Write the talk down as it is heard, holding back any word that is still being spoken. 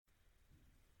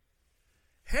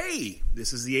Hey,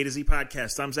 this is the A to Z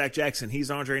podcast. I'm Zach Jackson.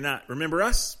 He's Andre Knott. Remember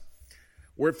us?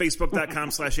 We're at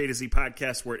Facebook.com/A to Z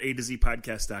podcast. We're at A to Z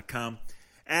podcast.com.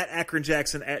 At Akron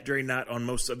Jackson, at Dre Knott on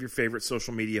most of your favorite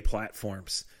social media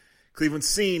platforms. Cleveland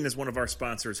Scene is one of our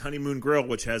sponsors. Honeymoon Grill,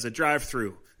 which has a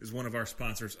drive-thru, is one of our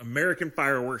sponsors. American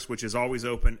Fireworks, which is always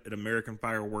open at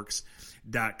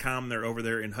AmericanFireworks.com. They're over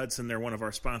there in Hudson. They're one of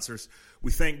our sponsors.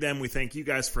 We thank them. We thank you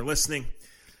guys for listening.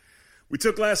 We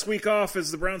took last week off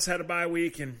as the Browns had a bye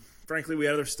week, and frankly, we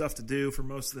had other stuff to do for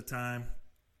most of the time.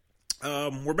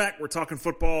 We're back. We're talking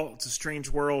football. It's a strange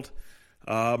world.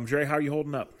 Dre, how are you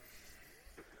holding up?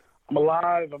 I'm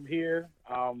alive. I'm here.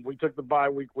 We took the bye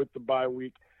week with the bye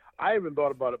week. I even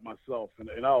thought about it myself, and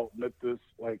I'll admit this.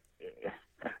 Like,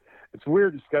 it's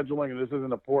weird in scheduling, and this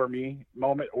isn't a poor me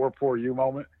moment or poor you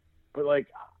moment, but like,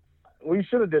 we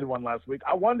should have did one last week.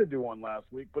 I wanted to do one last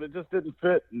week, but it just didn't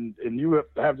fit. And you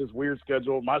have this weird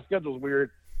schedule. My schedule's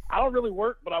weird. I don't really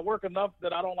work, but I work enough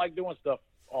that I don't like doing stuff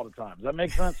all the time. Does that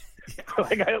make sense?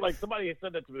 like somebody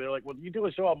said that to me. They're like, well, you do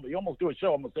a show. You almost do a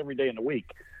show almost every day in the week.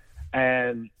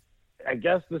 And I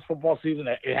guess this football season,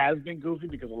 it has been goofy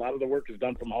because a lot of the work is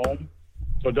done from home.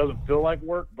 So it doesn't feel like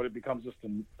work, but it becomes just,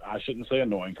 I shouldn't say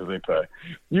annoying because they pay.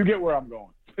 You get where I'm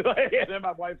going. And then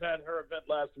my wife had her event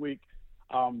last week.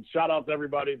 Shout out to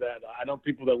everybody that I know,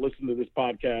 people that listen to this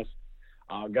podcast,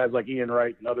 guys like Ian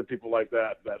Wright and other people like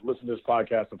that listen to this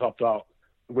podcast have helped out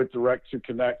with Direct to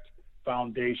Connect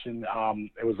Foundation.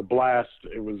 It was a blast.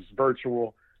 It was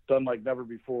virtual, done like never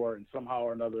before. And somehow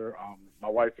or another, my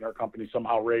wife and our company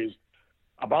somehow raised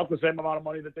about the same amount of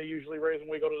money that they usually raise when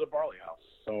we go to the Barley House.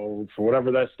 So for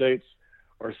whatever that states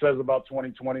or says about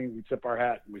 2020, we tip our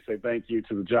hat and we say thank you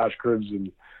to the Josh Cribbs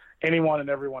and anyone and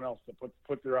everyone else that put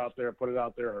it out there.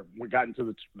 We got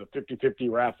into the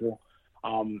 50-50 raffle.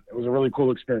 It was a really cool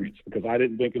experience because I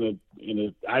didn't think that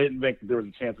there was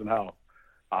a chance in hell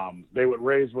they would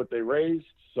raise what they raised.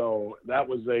 So that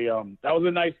was a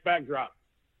nice backdrop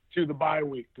to the bye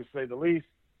week, to say the least.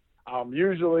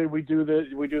 Usually we do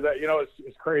that. You know,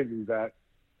 it's crazy that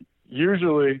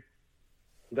usually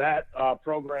that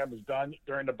program is done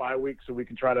during the bye week, so we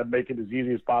can try to make it as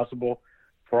easy as possible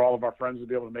for all of our friends to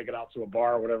be able to make it out to a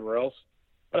bar or whatever else.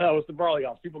 But it's the Barley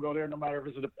House. People go there no matter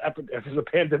if it's a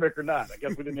pandemic or not. I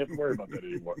guess we didn't have to worry about that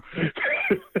anymore.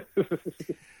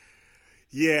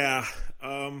 Yeah.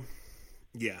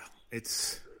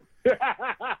 It's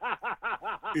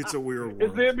a weird world.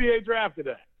 It's the NBA draft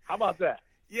today. How about that?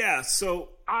 Yeah.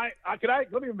 So let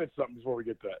me admit something before we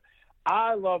get to that.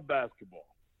 I love basketball,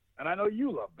 and I know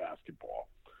you love basketball.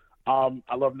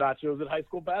 I love nachos at high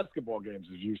school basketball games,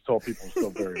 as you've told people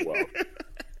so very well.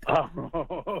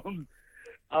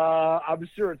 I'm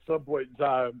sure at some point in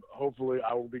time, hopefully,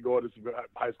 I will be going to some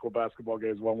high school basketball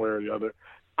games one way or the other.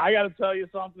 I got to tell you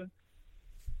something.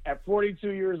 At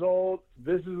 42 years old,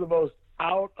 this is the most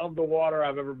out of the water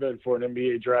I've ever been for an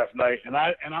NBA draft night, and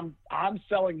I'm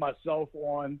selling myself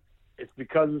on it's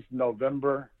because it's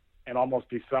November and almost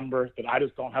December that I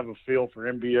just don't have a feel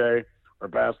for NBA or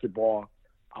basketball.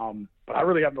 But I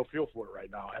really have no feel for it right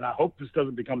now, and I hope this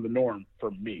doesn't become the norm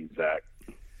for me, Zach.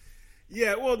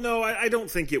 Yeah, well, no, I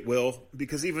don't think it will,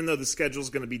 because even though the schedule is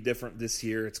going to be different this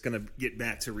year, it's going to get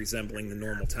back to resembling the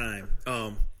normal time.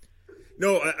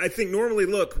 No, I think normally,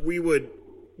 look, we would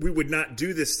not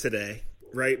do this today,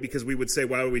 right? Because we would say,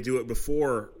 why would we do it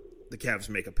before the Cavs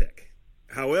make a pick?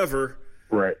 However,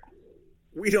 right,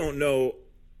 we don't know.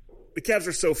 The Cavs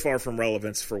are so far from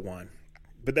relevance, for one,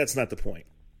 but that's not the point.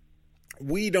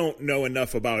 We don't know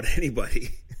enough about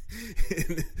anybody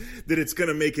that it's going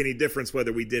to make any difference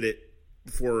whether we did it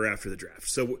before or after the draft.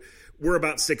 So we're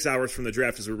about 6 hours from the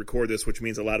draft as we record this, which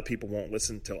means a lot of people won't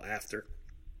listen until after.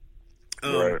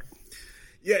 Right.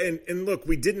 Yeah, and look,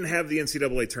 we didn't have the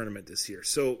NCAA tournament this year.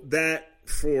 So that,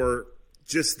 for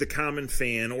just the common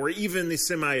fan or even the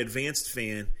semi-advanced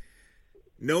fan,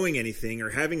 knowing anything or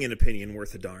having an opinion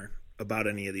worth a darn about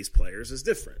any of these players is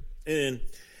different. And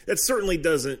that certainly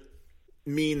doesn't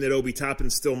mean that Obi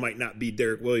Toppin still might not be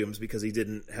Derek Williams because he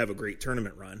didn't have a great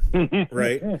tournament run,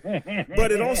 right?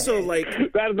 But it also, like,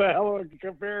 that's a hell of a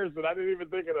comparison. I didn't even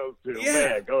think of those two. Yeah,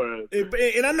 man, go ahead.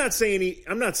 And I'm not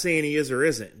saying he is or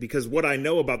isn't, because what I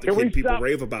know about the kid, people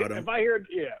rave about him. If I hear,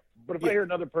 I hear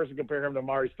another person compare him to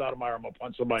Mari Stoudemire, I'm gonna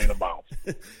punch somebody in the mouth.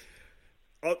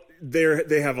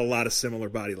 They have a lot of similar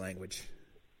body language.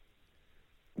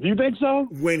 Do you think so?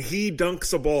 When he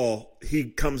dunks a ball, he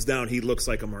comes down, he looks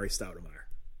like Amari Stoudemire.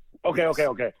 Okay.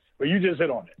 But you just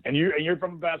hit on it. And you're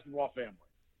from a basketball family.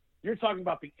 You're talking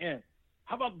about the end.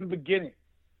 How about the beginning?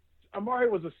 Amari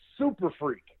was a super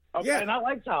freak. Okay? Yeah. And I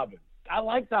like Tobin.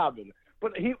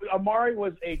 But Amari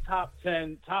was a top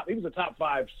 10, he was a top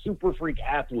 5 super freak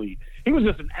athlete. He was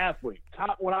just an athlete.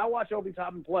 When I watch Obi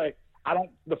Toppin play,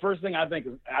 the first thing I think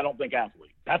is, I don't think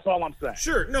athlete. That's all I'm saying.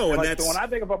 Sure. No, and so when I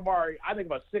think of Amari, I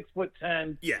think of a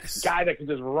 6'10" guy that can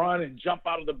just run and jump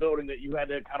out of the building that you had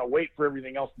to kind of wait for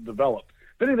everything else to develop.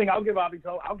 If anything, I'll give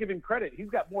him credit.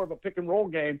 He's got more of a pick and roll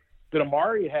game than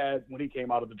Amari had when he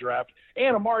came out of the draft.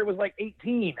 And Amari was like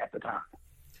 18 at the time.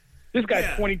 This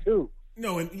guy's 22.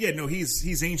 No,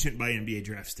 he's ancient by NBA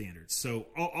draft standards. So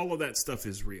all of that stuff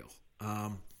is real.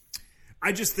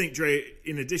 I just think, Dre,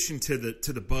 in addition to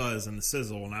the buzz and the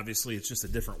sizzle, and obviously it's just a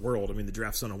different world. I mean, the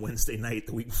draft's on a Wednesday night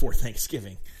the week before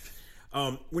Thanksgiving.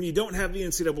 When you don't have the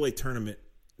NCAA tournament,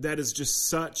 that is just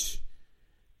such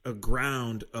a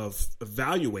ground of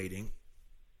evaluating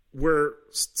where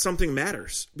something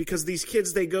matters, because these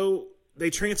kids, they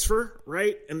transfer,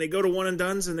 right? And they go to one and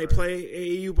dones and they play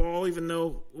AAU ball, even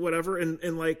though whatever.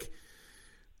 And like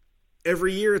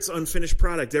every year it's unfinished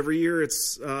product. Every year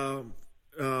it's,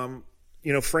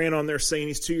 Fran on there saying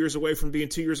he's 2 years away from being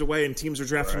 2 years away, and teams are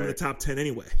drafting him in the top 10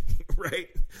 anyway. Right.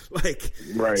 Like,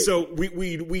 so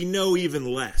we know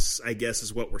even less, I guess,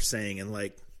 is what we're saying. And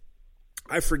like,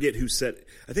 I forget who said,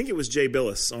 I think it was Jay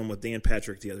Billis on with Dan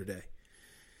Patrick the other day.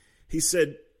 He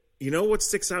said, you know what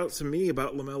sticks out to me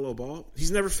about LaMelo Ball?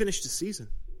 He's never finished a season.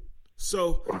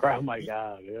 So, oh my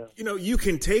God, yeah. You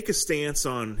can take a stance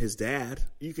on his dad.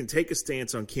 You can take a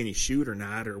stance on can he shoot or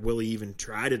not, or will he even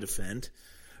try to defend?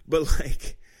 But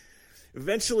like,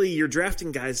 eventually you're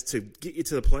drafting guys to get you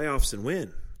to the playoffs and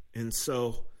win. And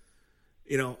so,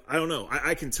 I don't know.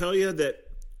 I can tell you that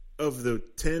of the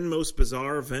 10 most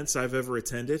bizarre events I've ever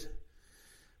attended,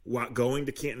 going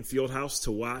to Canton Fieldhouse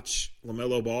to watch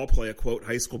LaMelo Ball play a, quote,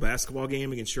 high school basketball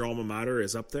game against your alma mater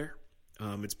is up there.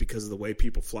 It's because of the way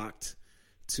people flocked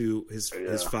to his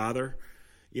father.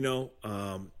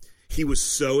 He was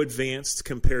so advanced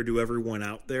compared to everyone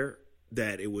out there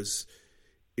that it was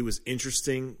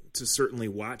interesting to certainly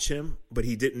watch him, but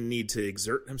he didn't need to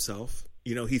exert himself.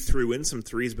 He threw in some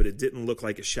threes, but it didn't look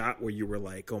like a shot where you were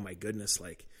like, oh my goodness,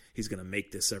 like he's going to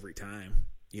make this every time,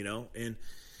 and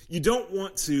you don't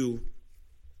want to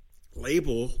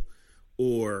label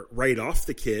or write off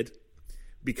the kid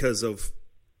because of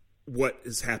what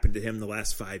has happened to him the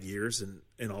last 5 years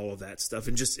and all of that stuff,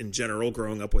 and just in general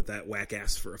growing up with that whack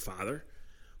ass for a father.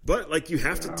 But like, you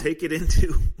have to take it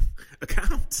into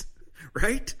account,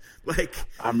 right? Like,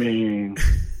 I mean,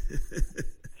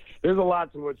 there's a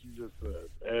lot to what you just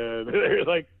said, and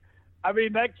like, I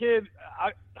mean, that kid,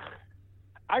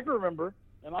 I can remember,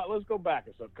 and let's go back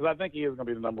a second, because I think he is going to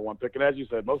be the number one pick. And as you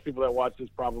said, most people that watch this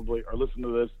probably or listen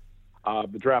to this,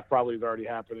 the draft probably has already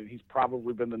happened, and he's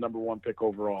probably been the number one pick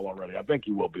overall already. I think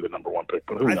he will be the number one pick,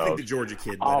 but who knows? I think the Georgia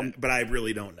kid, but I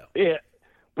really don't know. Yeah,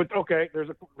 but okay.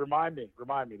 Remind me.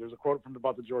 There's a quote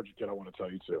about the Georgia kid I want to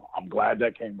tell you too. I'm glad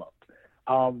that came up.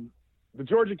 The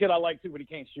Georgia kid I like too, but he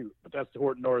can't shoot. But that's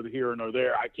neither here nor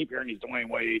there. I keep hearing he's Dwayne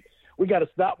Wade. We got to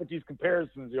stop with these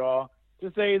comparisons, y'all.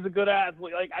 Just say he's a good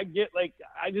athlete. Like, I'm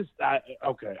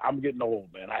getting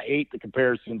old, man. I hate the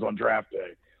comparisons on draft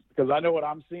day because I know what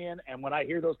I'm seeing, and when I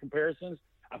hear those comparisons,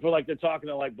 I feel like they're talking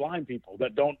to like blind people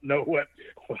that don't know what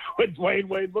Dwayne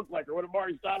Wade looked like or what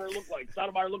Amari Stoudemire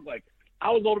looked like. I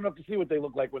was old enough to see what they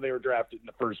looked like when they were drafted in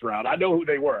the first round. I know who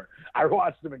they were. I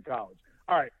watched them in college.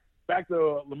 All right, back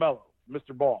to LaMelo,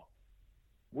 Mr. Ball.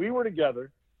 We were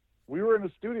together. We were in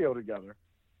the studio together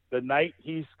the night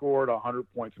he scored 100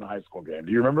 points in a high school game.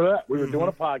 Do you remember that? We were doing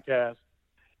a podcast,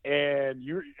 and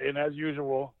as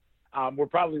usual, we're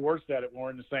probably worse at it when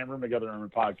we're in the same room together and we're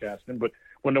podcasting. But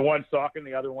when the one's talking,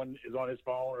 the other one is on his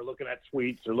phone or looking at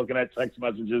tweets or looking at text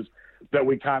messages that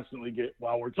we constantly get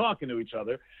while we're talking to each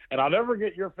other. And I'll never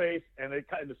get your face. And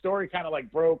the story kind of like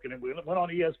broke, and it went on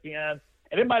ESPN.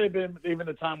 And it might have been even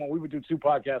the time when we would do 2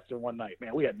 podcasts in one night.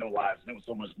 Man, we had no lives, and it was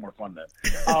so much more fun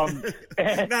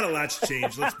then. Not a lot's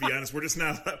changed, let's be honest. We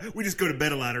just go to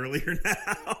bed a lot earlier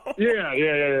now.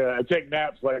 Yeah. I take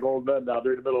naps like old men now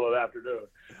during the middle of the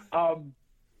afternoon.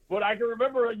 But I can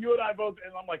remember you and I both,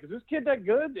 and I'm like, is this kid that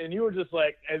good? And you were just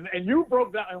like, and you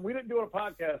broke down, and we didn't do a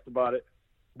podcast about it,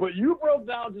 but you broke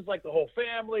down just like the whole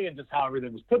family and just how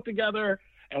everything was put together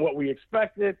and what we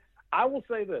expected. I will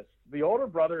say this. The older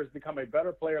brother has become a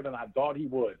better player than I thought he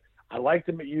would. I liked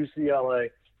him at UCLA.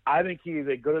 I think he is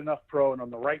a good enough pro and on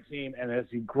the right team. And as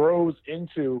he grows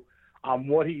into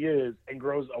what he is and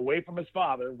grows away from his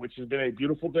father, which has been a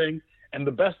beautiful thing and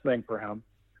the best thing for him,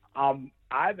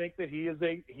 I think that he is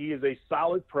a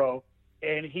solid pro,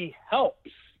 and he helps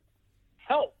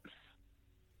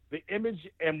the image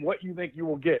and what you think you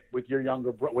will get with his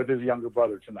younger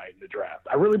brother tonight in the draft.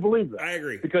 I really believe that. I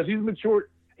agree because he's matured.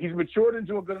 he's matured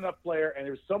into a good enough player, and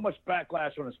there's so much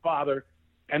backlash on his father.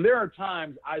 And there are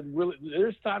times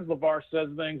there's times LeVar says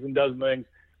things and does things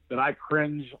that I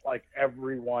cringe like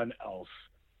everyone else.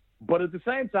 But at the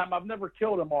same time, I've never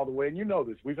killed him all the way. And you know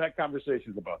this. We've had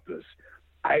conversations about this.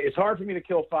 It's hard for me to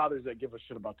kill fathers that give a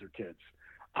shit about their kids.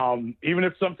 Even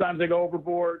if sometimes they go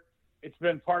overboard, it's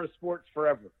been part of sports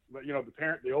forever. But, you know, the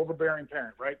parent, the overbearing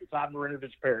parent, right? The Todd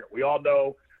Marinovich parent. We all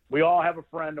know, we all have a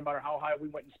friend, no matter how high we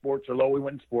went in sports or low we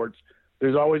went in sports.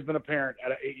 There's always been a parent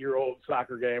at an 8-year-old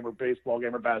soccer game or baseball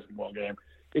game or basketball game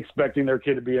expecting their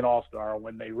kid to be an all-star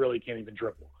when they really can't even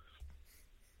dribble.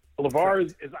 LeVar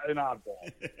is an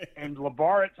oddball, and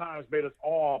LeVar at times made us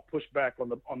all push back on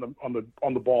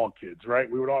the ball kids. Right?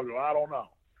 We would all go, I don't know.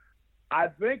 I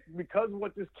think because of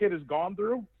what this kid has gone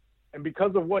through, and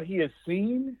because of what he has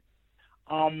seen,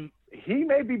 he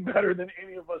may be better than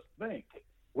any of us think.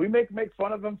 We make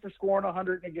fun of him for scoring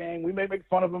 100 in a game. We may make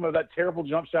fun of him of that terrible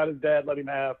jump shot his dad let him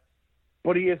have,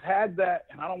 but he has had that,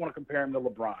 and I don't want to compare him to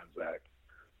LeBron, Zach.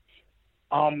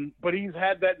 But he's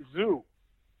had that zoo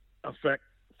effect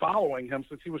following him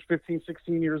since he was 15,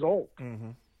 16 years old.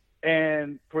 Mm-hmm.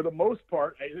 And for the most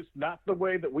part, it's not the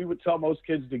way that we would tell most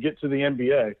kids to get to the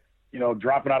NBA, you know,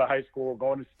 dropping out of high school,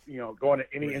 going to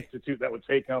any institute that would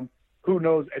take him. Who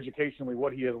knows educationally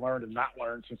what he has learned and not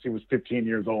learned since he was 15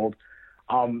 years old.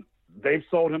 They've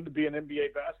sold him to be an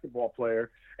NBA basketball player.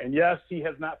 And yes, he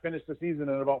has not finished the season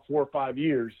in about 4 or 5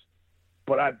 years.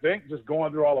 But I think just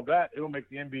going through all of that, it'll make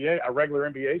the NBA, a regular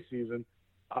NBA season,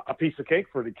 a piece of cake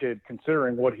for the kid,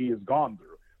 considering what he has gone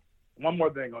through. One more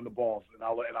thing on the balls, and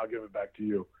I'll give it back to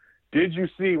you. Did you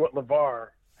see what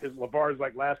LeVar's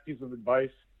like last piece of advice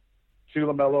to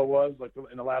LaMelo was like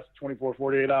in the last 24,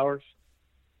 48 hours?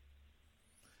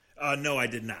 No, I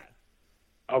did not.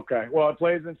 Okay. Well, it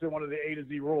plays into one of the A to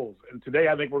Z rules, and today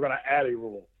I think we're going to add a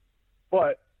rule.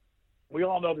 But we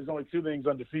all know there's only 2 things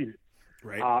undefeated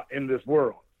in this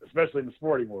world, especially in the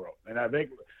sporting world, and I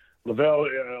think LaVell,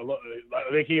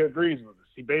 I think he agrees with us.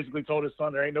 He basically told his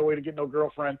son there ain't no way to get no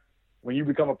girlfriend when you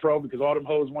become a pro because all them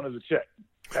hoes want is a check.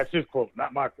 That's his quote,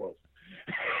 not my quote.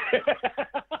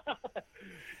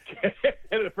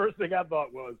 And the first thing I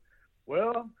thought was,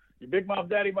 well, your big mouth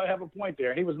daddy might have a point there.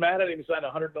 And he was mad at him. He signed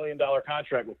a $100 million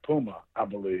contract with Puma, I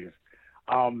believe.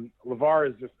 LeVar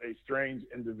is just a strange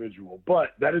individual.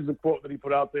 But that is the quote that he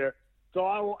put out there. So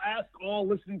I will ask all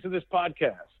listening to this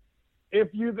podcast,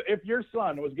 if your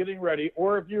son was getting ready,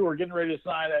 or if you were getting ready to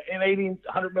sign an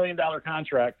 $100 million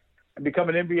contract and become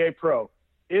an NBA pro,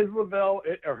 is LeVar,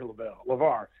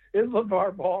 is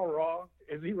LeVar Ball wrong?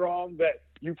 Is he wrong that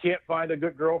you can't find a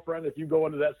good girlfriend if you go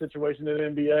into that situation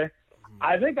in the NBA?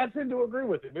 I think I tend to agree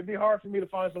with him. It'd be hard for me to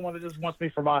find someone that just wants me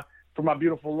for my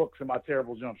beautiful looks and my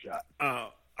terrible jump shot.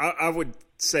 I would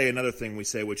say another thing we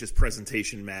say, which is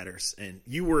presentation matters. And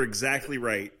you were exactly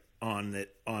right on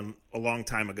a long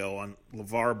time ago on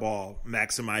LeVar Ball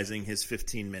maximizing his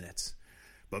 15 minutes.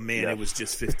 But, man, It was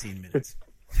just 15 minutes.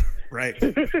 Right?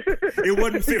 It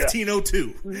wasn't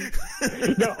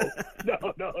 15:02. No.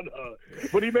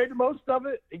 But he made the most of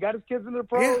it. He got his kids in the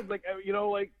pros.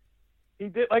 Yeah. He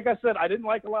did. Like I said, I didn't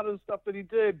like a lot of the stuff that he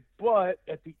did. But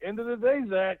at the end of the day,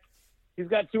 Zach, he's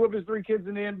got 2 of his 3 kids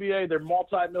in the NBA. They're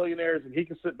multi-millionaires, and he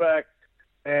can sit back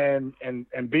and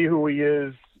be who he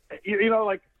is.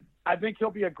 I think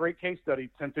he'll be a great case study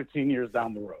 10, 15 years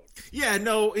down the road. Yeah,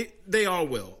 no, they all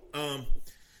will.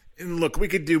 And look, we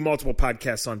could do multiple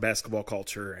podcasts on basketball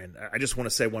culture, and I just want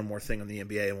to say one more thing on the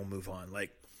NBA, and we'll move on.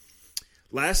 Like,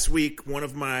 last week, one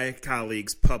of my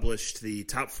colleagues published the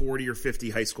top 40 or 50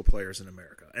 high school players in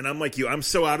America. And I'm like you, I'm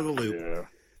so out of the loop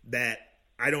that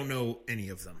I don't know any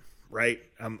of them, right?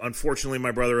 Unfortunately,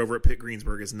 my brother over at Pitt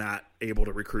Greensburg is not able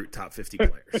to recruit top 50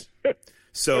 players.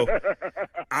 So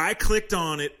I clicked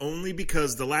on it only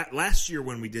because the last year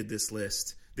when we did this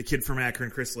list, the kid from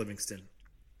Akron, Chris Livingston,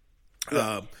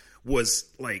 was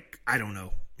like, I don't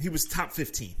know. He was top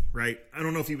 15, right? I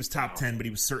don't know if he was top 10, but he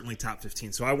was certainly top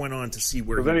 15. So I went on to see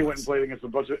where. Then he went and played against a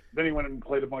bunch of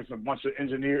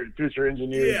future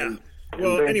engineers. Yeah.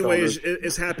 Well, anyways,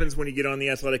 it happens when you get on the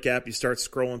Athletic app. You start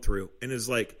scrolling through, and it's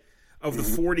like, of the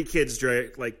 40 kids, Dre,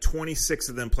 like 26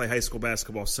 of them play high school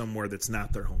basketball somewhere that's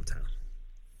not their hometown.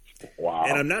 Wow.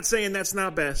 And I'm not saying that's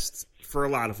not best for a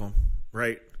lot of them,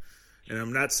 right? And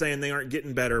I'm not saying they aren't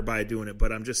getting better by doing it,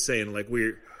 but I'm just saying, like,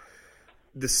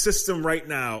 the system right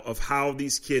now of how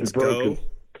these kids go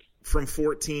from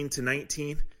 14 to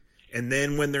 19, and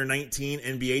then when they're 19,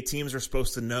 NBA teams are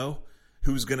supposed to know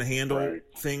who's going to handle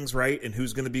things right and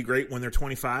who's going to be great when they're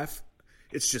 25.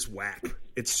 It's just whack.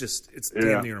 It's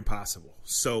damn near impossible.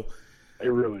 So it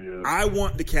really is. I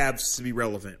want the Cavs to be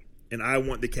relevant, and I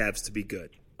want the Cavs to be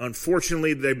good.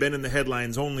 Unfortunately, they've been in the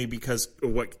headlines only because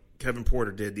of what Kevin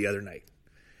Porter did the other night.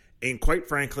 And quite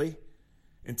frankly,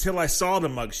 until I saw the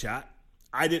mugshot,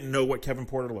 I didn't know what Kevin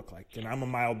Porter looked like. And I'm a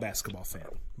mild basketball fan.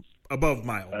 Above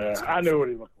mild. I knew what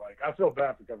he looked like. I feel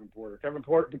bad for Kevin Porter.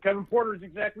 Kevin Porter is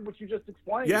exactly what you just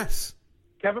explained. Yes.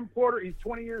 Kevin Porter, he's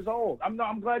 20 years old. I'm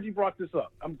glad you brought this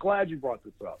up.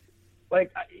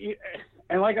 Like,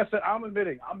 and like I said, I'm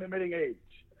admitting age.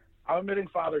 I'm admitting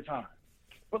father time.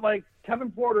 But, like,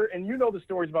 Kevin Porter, and you know the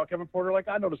stories about Kevin Porter like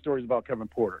I know the stories about Kevin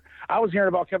Porter. I was hearing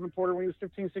about Kevin Porter when he was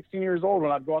 15, 16 years old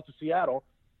when I'd go out to Seattle,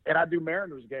 and I'd do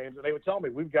Mariners games, and they would tell me,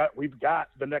 we've got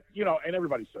the next, you know, and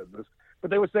everybody says this,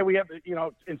 but they would say we have, you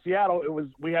know, in Seattle,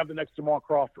 we have the next Jamal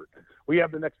Crawford. We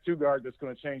have the next two guard that's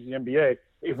going to change the NBA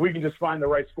if we can just find the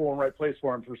right school and right place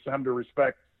for him to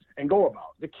respect and go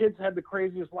about. The kid's had the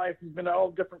craziest life. He's been to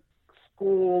all different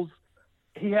schools.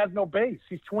 He has no base.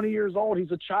 He's 20 years old.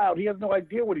 He's a child. He has no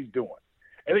idea what he's doing.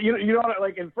 And you know,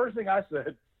 like, and first thing I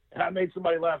said, and I made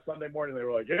somebody laugh Sunday morning. They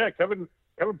were like, "Yeah, Kevin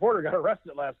Porter got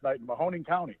arrested last night in Mahoning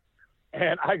County."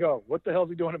 And I go, "What the hell is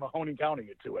he doing in Mahoning County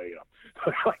at 2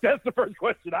 a.m.?" Like, that's the first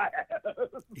question I had.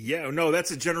 Yeah, no,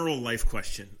 that's a general life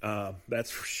question.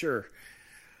 That's for sure.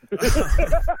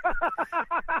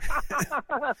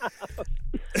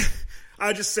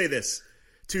 I'll just say this.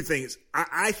 Two things.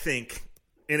 I think,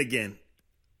 and again,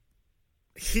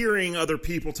 hearing other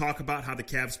people talk about how the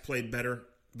Cavs played better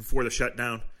before the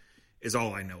shutdown is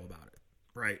all I know about it,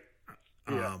 right?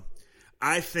 Yeah.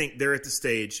 I think they're at the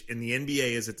stage, and the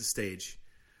NBA is at the stage,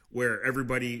 where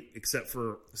everybody except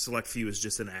for a select few is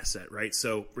just an asset, right?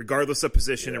 So regardless of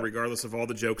position and regardless of all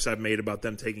the jokes I've made about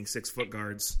them taking 6-foot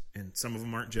guards, and some of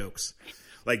them aren't jokes,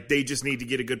 like, they just need to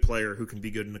get a good player who can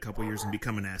be good in a couple years and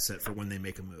become an asset for when they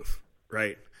make a move,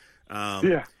 right?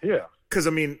 Yeah. Because, I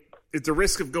mean, at the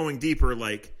risk of going deeper,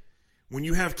 like, when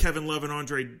you have Kevin Love and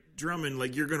Andre Drummond,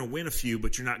 like, you're going to win a few,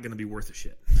 but you're not going to be worth a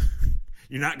shit.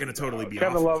 You're not going to totally be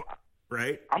Kevin off, Love,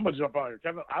 right? I'm going to jump out here.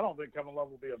 I don't think Kevin Love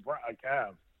will be a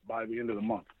Cav by the end of the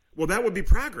month. Well, that would be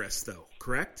progress, though,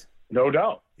 correct? No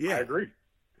doubt. Yeah. I agree.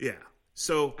 Yeah.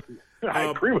 So I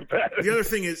agree with that. The other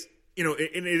thing is, you know,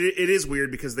 and it is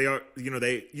weird because they are, you know,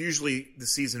 they usually the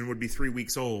season would be 3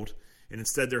 weeks old, and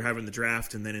instead they're having the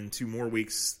draft, and then in 2 more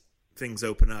weeks things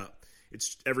open up.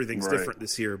 Everything's different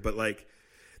this year, but like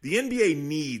the NBA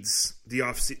needs the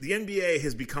off. The NBA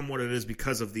has become what it is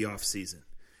because of the off season,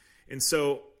 and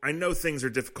so I know things are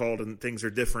difficult and things are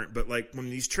different, but like when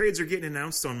these trades are getting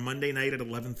announced on Monday night at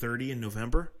 11:30 in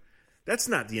November, that's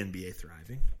not the NBA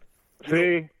thriving.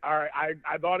 See, all right,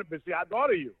 I thought of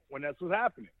you when this was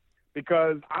happening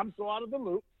because I'm so out of the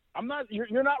loop. I'm not.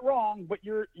 You're not wrong, but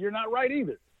you're not right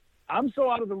either. I'm so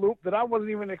out of the loop that I wasn't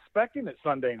even expecting it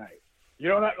Sunday night. You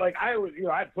know, like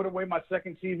I'd put away my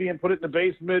second TV and put it in the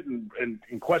basement and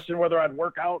question whether I'd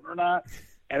work out or not.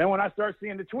 And then when I start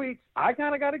seeing the tweets, I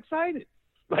kind of got excited.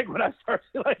 Like when I started,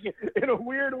 like in a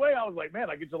weird way, I was like, man,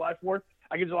 I get July 4th,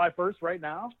 I get July 1st right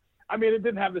now. I mean, it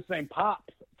didn't have the same pop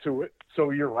to it,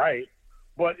 so you're right.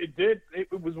 But it did.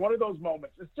 It was one of those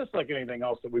moments. It's just like anything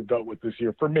else that we've dealt with this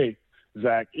year for me,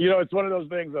 Zach. You know, it's one of those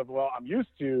things of, well, I'm used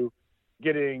to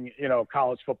getting, you know,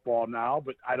 college football now,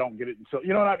 but I don't get it until,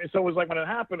 you know what I mean? So it was like when it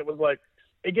happened, it was like,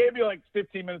 it gave me like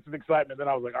 15 minutes of excitement. Then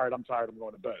I was like, all right, I'm tired. I'm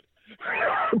going to bed.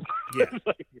 Yeah.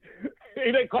 Like,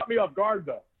 it didn't caught me off guard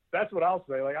though. That's what I'll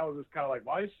say. Like, I was just kind of like,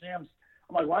 why is Shams?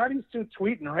 I'm like, why are these two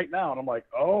tweeting right now? And I'm like,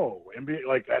 oh, NBA,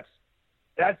 like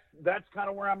that's kind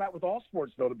of where I'm at with all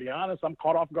sports though, to be honest. I'm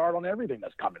caught off guard on everything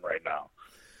that's coming right now.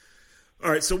 All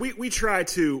right, so we try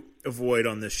to avoid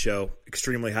on this show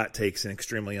extremely hot takes and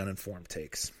extremely uninformed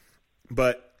takes.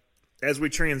 But as we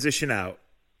transition out,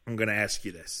 I'm going to ask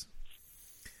you this.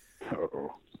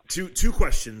 Uh-oh. Two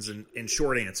questions and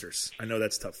short answers. I know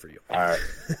that's tough for you. All right.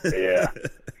 Yeah.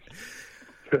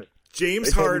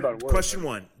 James Harden, question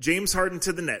one. James Harden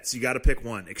to the Nets. You got to pick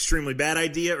one. Extremely bad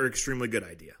idea or extremely good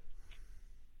idea?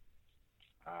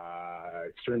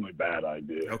 Extremely bad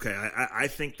idea. Okay, I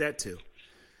think that too.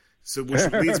 So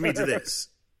which leads me to this.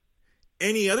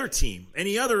 Any other team,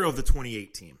 any other of the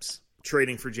 28 teams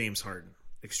trading for James Harden,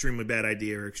 extremely bad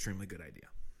idea or extremely good idea?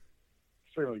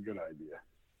 Extremely good idea.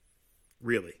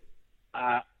 Really?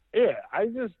 Yeah,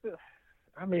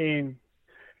 I mean,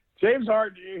 James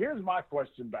Harden, here's my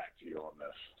question back to you on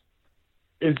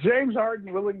this. Is James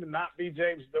Harden willing to not be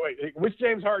James? Wait, which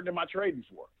James Harden am I trading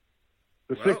for?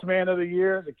 The sixth man of the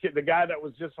year, the guy that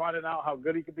was just finding out how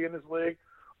good he could be in this league,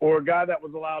 or a guy that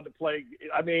was allowed to play?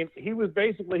 I mean, he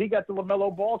got the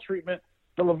LaMelo Ball treatment.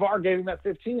 The LeVar gave him that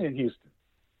 15 in Houston,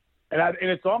 and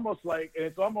it's almost like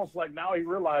now he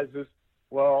realizes,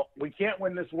 well, we can't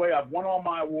win this way. I've won all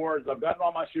my awards. I've gotten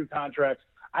all my shoe contracts.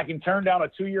 I can turn down a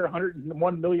 2-year,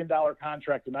 $101 million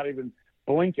contract and not even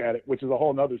blink at it, which is a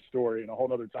whole other story and a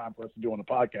whole other time for us to do on the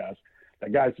podcast.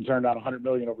 That guys can turn down $100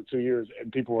 million over 2 years,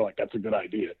 and people were like, "That's a good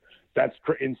idea." That's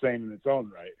insane in its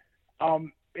own right.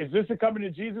 Is this a coming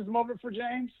to Jesus moment for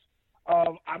James?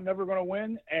 I'm never going to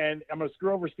win, and I'm going to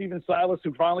screw over Steven Silas,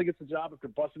 who finally gets a job after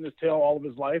busting his tail all of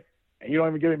his life, and you don't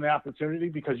even give him the opportunity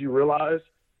because you realize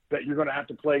that you're going to have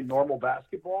to play normal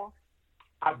basketball.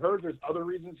 I've heard there's other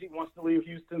reasons he wants to leave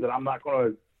Houston that I'm not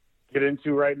going to get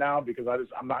into right now because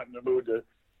I'm not in the mood to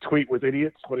tweet with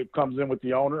idiots, but it comes in with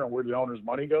the owner and where the owner's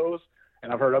money goes.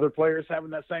 And I've heard other players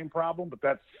having that same problem, but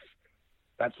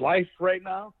that's life right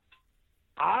now.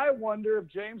 I wonder if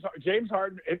James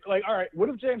Harden, all right, what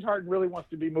if James Harden really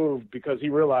wants to be moved because he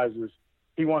realizes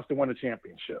he wants to win a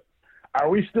championship? Are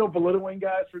we still belittling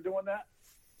guys for doing that?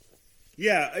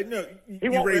 Yeah, no,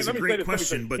 you raise a great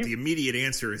question, but the immediate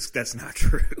answer is that's not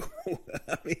true.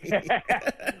 I mean...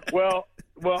 well,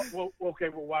 okay,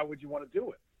 well, why would you want to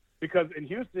do it? Because in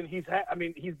Houston,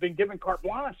 he's been given carte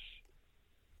blanche.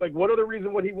 Like, what other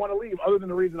reason would he want to leave other than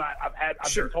the reason I've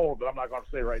sure. been told, but I'm not going to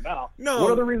say right now? No.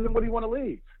 What other reason would he want to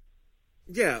leave?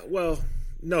 Yeah, well,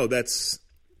 no, those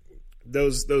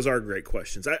are great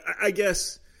questions. I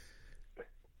guess,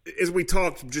 as we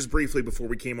talked just briefly before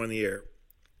we came on the air,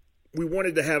 we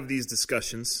wanted to have these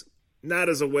discussions, not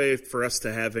as a way for us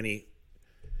to have any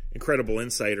incredible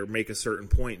insight or make a certain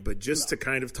point, but just to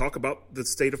kind of talk about the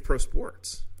state of pro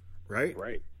sports, right?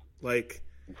 Right. Like,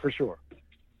 for sure.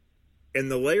 And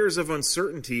the layers of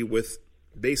uncertainty with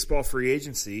baseball free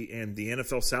agency and the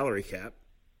NFL salary cap,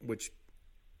 which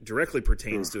directly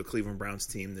pertains to a Cleveland Browns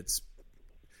team that's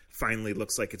finally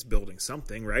looks like it's building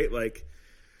something, right? Like,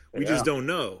 we just don't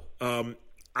know.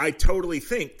 I totally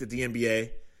think that the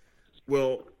NBA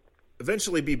will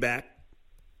eventually be back,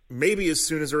 maybe as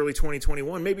soon as early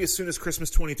 2021, maybe as soon as Christmas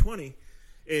 2020,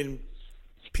 and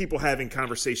people having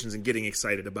conversations and getting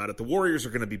excited about it. The Warriors are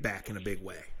going to be back in a big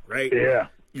way, right? Yeah.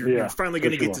 You're finally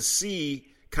going to get to see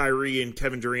Kyrie and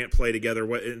Kevin Durant play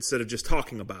together instead of just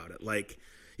talking about it. Like,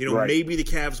 maybe the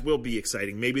Cavs will be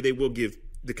exciting. Maybe they will give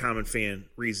the common fan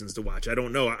reasons to watch. I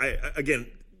don't know.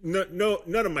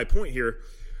 None of my point here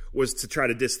was to try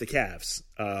to diss the Cavs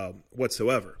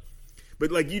whatsoever.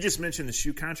 But like you just mentioned the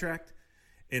shoe contract,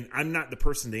 and I'm not the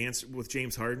person to answer with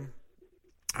James Harden.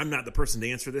 I'm not the person to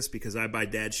answer this because I buy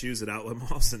dad shoes at outlet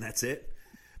malls and that's it.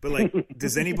 But like,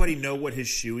 does anybody know what his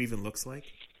shoe even looks like?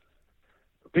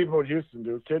 People in Houston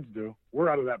do. Kids do. We're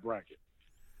out of that bracket.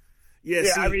 Yeah,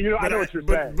 see, I mean, I know what you're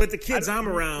saying. But the kids I'm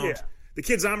around, the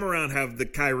kids I'm around have the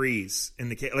Kyries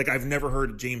and like I've never heard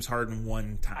of James Harden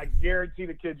one time. I guarantee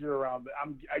the kids you're around.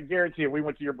 I guarantee if we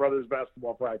went to your brother's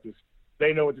basketball practice,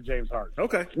 they know what the James Harden.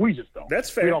 Okay, we just don't. That's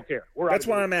fair. We don't care. That's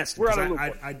why I'm asking. We're out of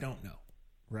I don't know.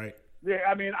 Right. Yeah,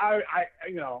 I mean,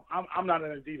 I'm not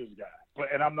an Adidas guy,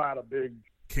 and I'm not a big.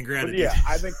 Congrats. Yeah,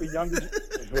 I think the youngest.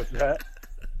 What's that?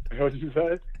 What did you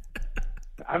say?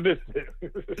 I missed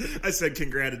it. I said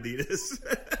congrats, Adidas.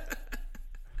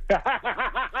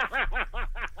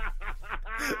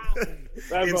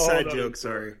 Inside joke,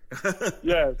 sorry.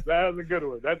 Yes, that was a good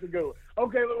one. That's a good one.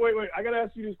 Okay, wait. I got to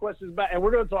ask you these questions back, and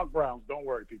we're going to talk Browns. Don't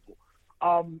worry, people.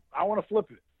 I want to flip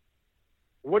it.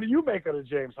 What do you make of the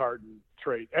James Harden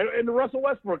trade and the Russell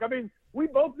Westbrook? I mean, we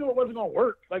both knew it wasn't going to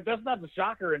work. Like, that's not the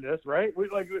shocker in this, right? We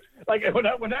like when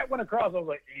that went across, I was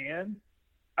like, and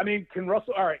I mean, can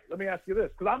Russell? All right, let me ask you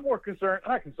this because I'm more concerned.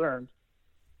 Not concerned.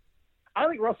 I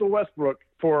think Russell Westbrook,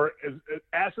 for as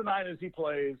asinine as he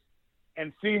plays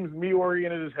and seems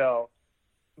me-oriented as hell,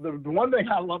 the one thing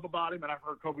I love about him, and I've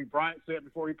heard Kobe Bryant say it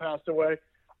before he passed away,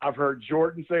 I've heard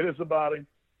Jordan say this about him,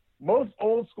 most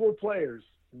old-school players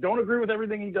don't agree with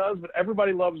everything he does, but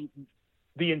everybody loves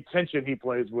the intention he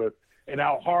plays with and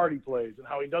how hard he plays and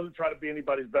how he doesn't try to be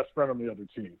anybody's best friend on the other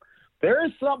team. There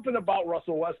is something about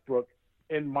Russell Westbrook,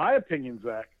 in my opinion,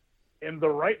 Zach, in the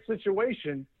right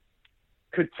situation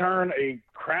could turn a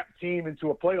crap team into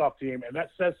a playoff team, and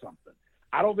that says something.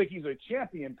 I don't think he's a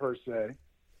champion per se,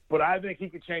 but I think he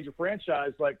could change a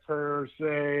franchise like for,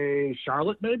 say,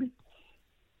 Charlotte maybe.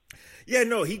 Yeah,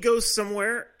 no, he goes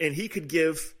somewhere and he could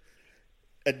give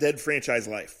a dead franchise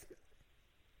life.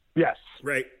 Yes.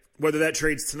 Right. Whether that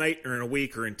trades tonight or in a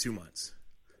week or in 2 months.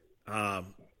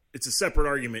 It's a separate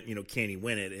argument, can he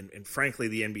win it? And frankly,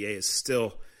 the NBA is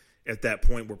still at that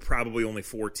point where probably only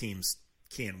 4 teams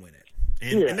can win it.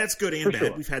 And that's good and bad.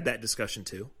 Sure. We've had that discussion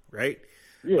too, right?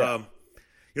 Yeah.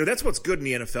 That's what's good in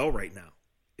the NFL right now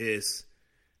is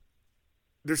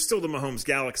there's still the Mahomes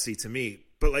galaxy to me.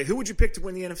 But, like, who would you pick to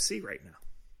win the NFC right now?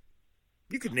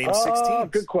 You could name 6 teams.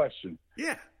 Good question.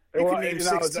 Yeah. You could name 6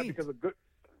 is teams. that because of good?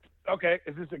 Okay.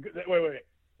 Is this a good? Wait.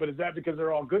 But is that because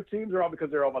they're all good teams or all because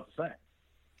they're all about the same?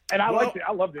 And I love the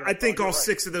NFL. I think all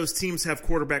 6 of those teams have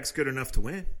quarterbacks good enough to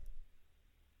win.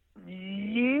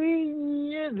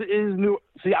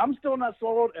 See, I'm still not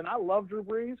sold, and I love Drew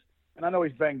Brees, and I know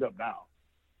he's banged up now.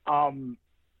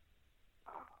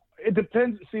 It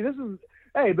depends. See,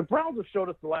 the Browns have showed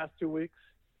us the last 2 weeks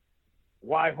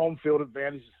why home field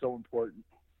advantage is so important.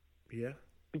 Yeah.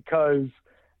 Because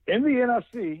in the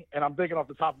NFC, and I'm thinking off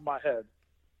the top of my head,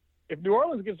 if New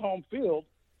Orleans gets home field,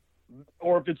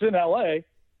 or if it's in L.A.,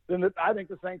 then I think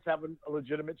the Saints have a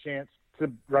legitimate chance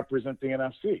to represent the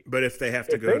NFC. But if they have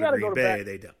to go to Green Bay,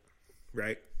 they don't,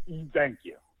 right? Thank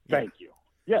you.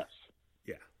 Yes.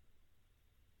 Yeah.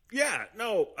 Yeah,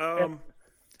 no,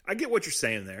 I get what you're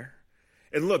saying there.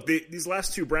 And look, these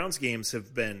last 2 Browns games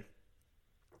have been,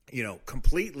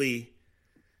 completely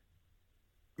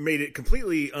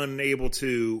unable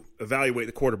to evaluate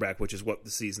the quarterback, which is what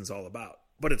the season's all about.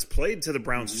 But it's played to the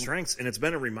Browns' strengths, and it's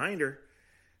been a reminder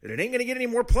that it ain't going to get any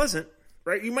more pleasant,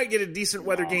 right? You might get a decent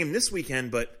weather game this weekend,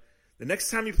 but the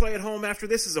next time you play at home after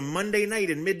this is a Monday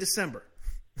night in mid-December.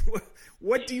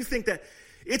 What do you think that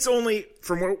 – it's only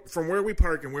from where we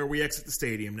park and where we exit the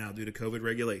stadium now due to COVID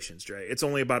regulations, Dre. It's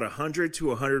only about 100 to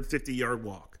 150-yard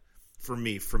walk for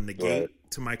me from the gate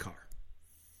to my car.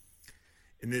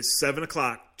 And it's 7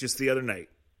 o'clock just the other night,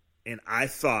 and I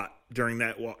thought during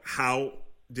that walk, how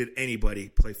did anybody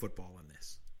play football in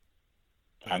this?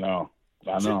 I know.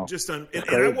 And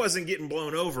I wasn't getting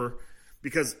blown over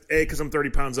because I'm 30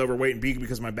 pounds overweight, and B,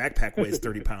 because my backpack weighs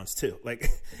 30 pounds too. But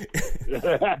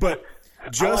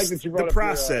just the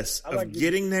process of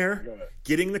getting there,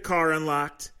 getting the car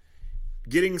unlocked,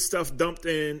 getting stuff dumped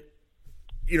in,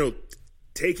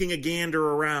 taking a gander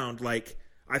around.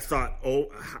 I thought,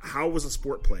 how was a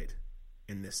sport played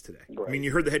in this today? Right. I mean,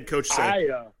 you heard the head coach say,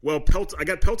 I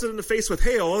got pelted in the face with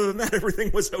hail. Other than that,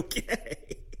 everything was okay.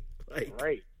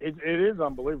 Right. It is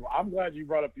unbelievable. I'm glad you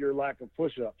brought up your lack of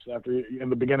push-ups in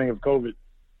the beginning of COVID,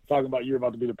 talking about you're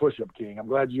about to be the push-up king. I'm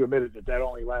glad you admitted that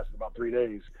only lasted about 3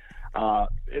 days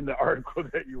in the article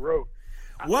that you wrote.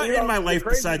 What in my life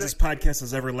besides this podcast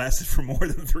has ever lasted for more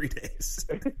than 3 days?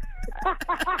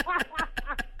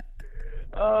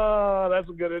 Oh, that's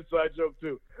a good inside joke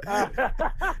too.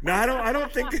 No, I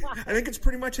don't think. I think it's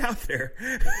pretty much out there.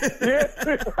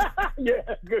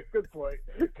 Yeah, good point.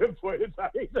 Good point. It's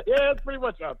pretty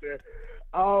much out there.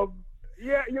 What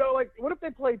if they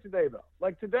played today though?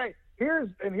 Today, here's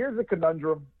the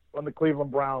conundrum on the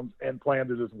Cleveland Browns and playing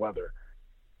through this weather.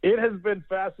 It has been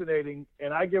fascinating,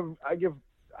 and I give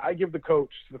the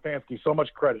coach Stefanski so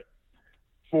much credit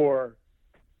for.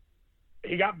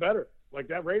 He got better.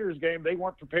 That Raiders game, they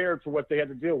weren't prepared for what they had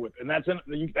to deal with. And that's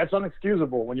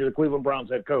unexcusable when you're the Cleveland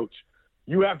Browns head coach.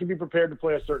 You have to be prepared to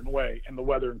play a certain way in the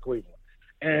weather in Cleveland.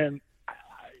 And,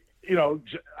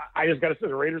 I just got to say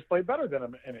the Raiders played better than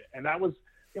them in it. And that was,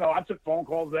 I took phone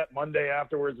calls that Monday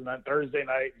afterwards and then Thursday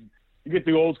night. And you get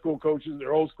the old school coaches,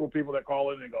 they're old school people that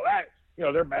call in and go,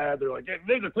 they're mad. They're like, hey,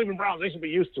 they're the Cleveland Browns. They should be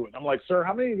used to it. And I'm like, sir,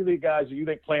 how many of these guys do you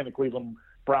think playing the Cleveland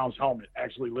Browns helmet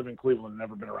actually live in Cleveland and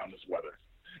never been around this weather?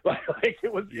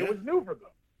 It was new for them.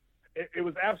 It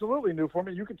was absolutely new for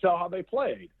me. You could tell how they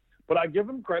played. But I give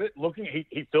him credit.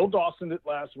 He Phil Dawsoned it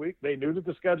last week. They knew that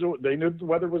they knew the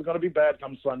weather was going to be bad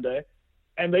come Sunday,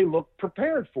 and they looked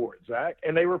prepared for it, Zach.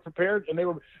 And they were prepared. And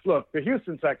the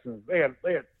Houston Texans. They had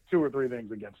 2 or 3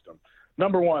 things against them.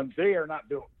 Number one, they are not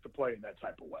built to play in that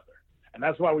type of weather, and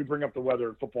that's why we bring up the weather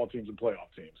of football teams and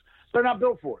playoff teams. They're not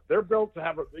built for it. They're built to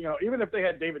have even if they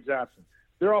had David Johnson.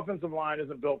 Their offensive line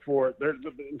isn't built for it.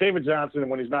 David Johnson,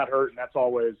 when he's not hurt, and that's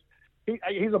always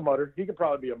he's a mutter. He could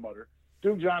probably be a mutter.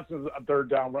 Duke Johnson's a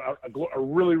third down, a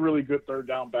really, really good third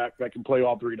down back that can play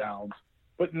all 3 downs,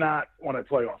 but not on a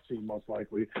playoff team most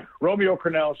likely. Romeo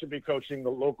Crennel should be coaching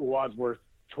the local Wadsworth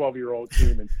 12-year-old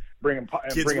team and bringing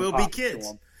kids will be kids.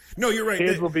 To them. No, you're right.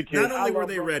 Kids will be kids. Not only were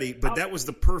they ready, but that was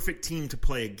the perfect team to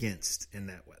play against in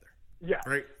that weather. Yeah.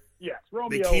 Right. Yes.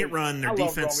 Romeo. They can't run. Their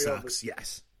defense sucks.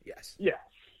 Yes.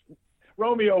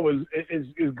 Romeo is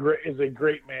a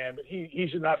great man, but he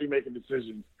should not be making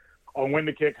decisions on when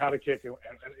to kick, how to kick, and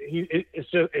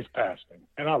it's past him,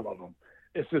 and I love him.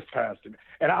 It's just past him.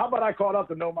 And how about I called out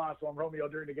the no mas on Romeo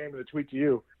during the game in a tweet to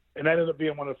you, and that ended up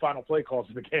being one of the final play calls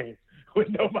of the game with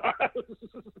no mas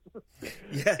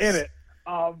in it.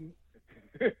 So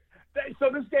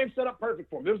this game set up perfect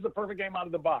for them. This was the perfect game out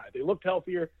of the bye. They looked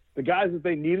healthier. The guys that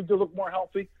they needed to look more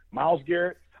healthy, Myles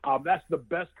Garrett. That's the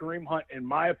best Kareem Hunt, in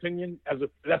my opinion.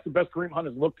 That's the best Kareem Hunt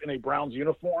has looked in a Browns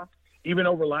uniform, even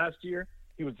over last year.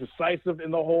 He was decisive in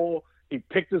the hole. He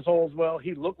picked his holes well.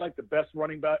 He looked like the best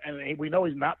running back, and we know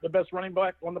he's not the best running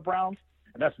back on the Browns.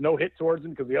 and that's no hit towards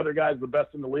him because the other guy's the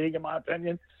best in the league, in my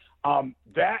opinion.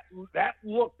 That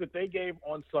look that they gave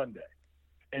on Sunday,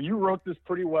 and you wrote this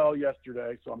pretty well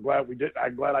yesterday, so I'm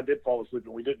glad I did fall asleep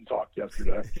and we didn't talk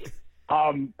yesterday.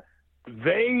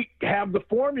 They have the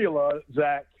formula,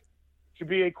 Zach, to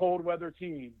be a cold weather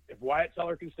team if Wyatt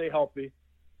Teller can stay healthy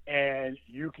and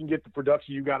you can get the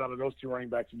production you got out of those two running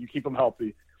backs and you keep them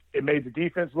healthy. It made the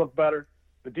defense look better.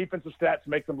 The defensive stats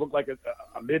make them look like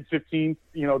a mid-15,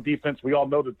 defense. We all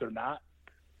know that they're not,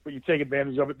 but you take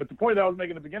advantage of it. But the point that I was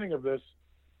making at the beginning of this,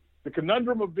 the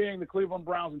conundrum of being the Cleveland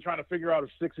Browns and trying to figure out if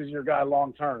Six is your guy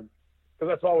long term,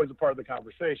 because that's always a part of the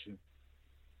conversation,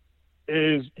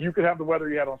 is you could have the weather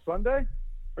you had on Sunday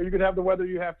or you could have the weather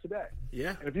you have today.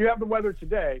 Yeah. And if you have the weather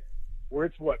today where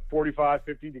it's, 45,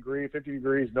 50 degrees,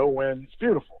 no wind, it's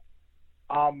beautiful.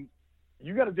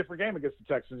 You got a different game against the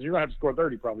Texans. You're going to have to score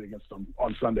 30 probably against them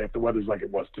on Sunday if the weather's like it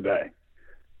was today.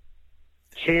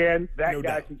 Can that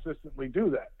guy consistently do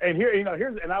that? And here,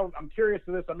 I'm curious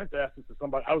to this. I meant to ask this to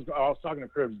somebody. I was talking to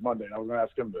Cribs Monday, and I was going to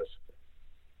ask him this.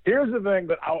 Here's the thing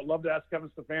that I would love to ask Kevin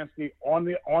Stefanski on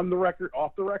the record,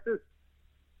 off the record.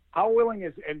 How willing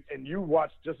is, and you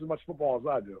watch just as much football as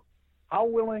I do, how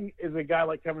willing is a guy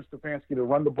like Kevin Stefanski to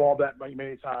run the ball that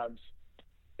many times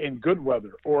in good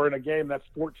weather or in a game that's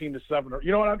 14-7? Or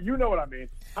you know what I mean?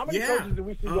 How many coaches do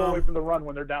we see go away from the run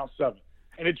when they're down 7?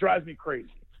 And it drives me crazy.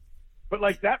 But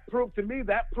that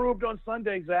proved on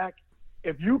Sunday, Zach,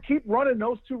 if you keep running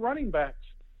those two running backs,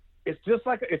 it's just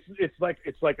like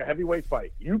it's like a heavyweight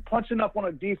fight. You punching up on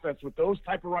a defense with those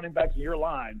type of running backs in your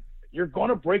line, you're going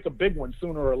to break a big one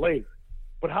sooner or later.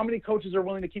 But how many coaches are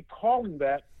willing to keep calling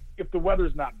that if the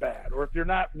weather's not bad or if they're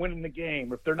not winning the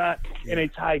game or if they're not in a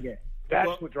tie game?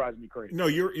 That's what drives me crazy. No,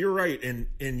 you're right, and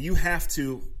you have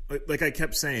to, like I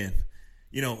kept saying,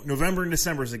 November and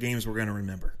December is the games we're going to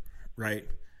remember, right?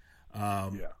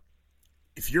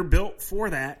 If you're built for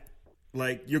that,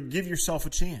 you'll give yourself a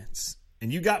chance.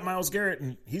 And you got Myles Garrett,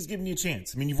 and he's giving you a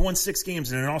chance. I mean, you've won 6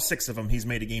 games, and in all 6 of them, he's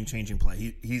made a game-changing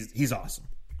play. He's awesome,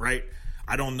 right?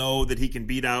 I don't know that he can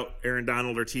beat out Aaron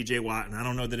Donald or T.J. Watt, and I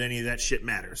don't know that any of that shit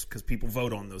matters because people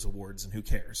vote on those awards, and who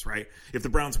cares, right? If the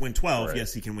Browns win 12,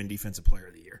 yes, he can win Defensive Player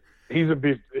of the Year. He's a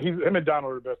beast. Him and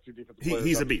Donald are the best 2 defensive players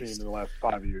he's I've a beast. seen in the last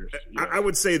 5 years. Yeah. I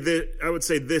would say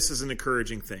this is an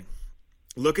encouraging thing.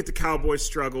 Look at the Cowboys'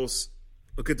 struggles.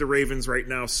 Look at the Ravens right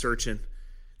now searching.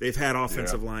 They've had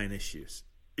offensive line issues.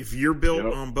 If you're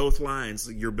built on both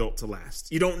lines, you're built to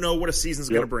last. You don't know what a season's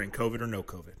going to bring, COVID or no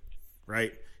COVID,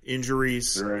 right?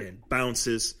 Injuries and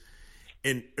bounces.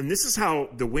 And this is how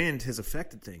the wind has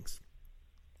affected things.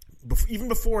 Even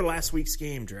before last week's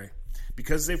game, Dre,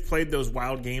 because they've played those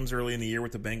wild games early in the year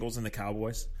with the Bengals and the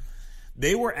Cowboys,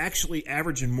 they were actually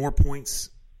averaging more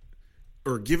points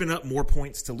or giving up more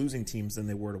points to losing teams than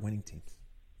they were to winning teams.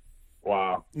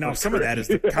 Wow. Now, some of that is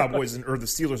the Cowboys or the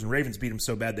Steelers and Ravens beat them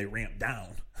so bad they ramped down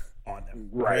on them.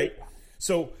 Right?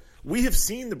 So we have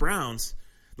seen the Browns.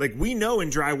 We know in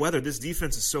dry weather this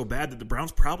defense is so bad that the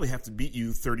Browns probably have to beat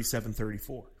you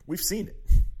 37-34. We've seen it.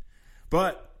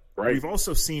 But we've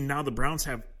also seen now the Browns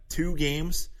have 2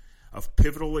 games of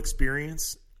pivotal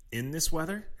experience in this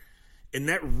weather, and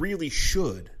that really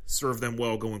should serve them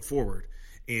well going forward.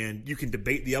 And you can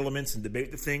debate the elements and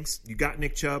debate the things. You got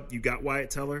Nick Chubb. You got Wyatt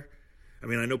Teller. I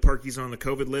mean, I know Parkey's on the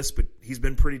COVID list, but he's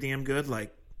been pretty damn good.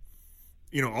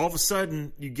 All of a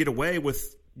sudden you get away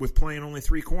with playing only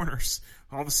 3 corners.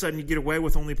 All of a sudden you get away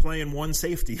with only playing 1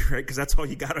 safety, right? Because that's all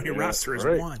you got on your roster is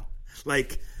 1.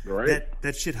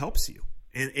 That shit helps you.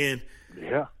 And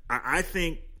I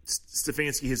think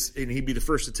Stefanski has, and he'd be the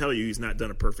first to tell you he's not done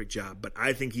a perfect job, but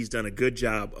I think he's done a good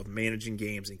job of managing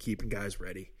games and keeping guys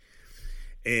ready.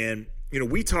 And,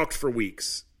 we talked for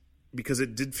weeks because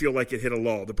it did feel like it hit a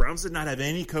lull. The Browns did not have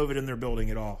any COVID in their building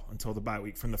at all until the bye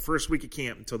week, from the first week of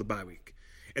camp until the bye week.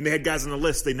 And they had guys on the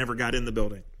list, they never got in the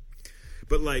building.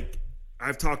 But,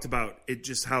 I've talked about it,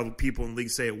 just how people in the league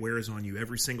say it wears on you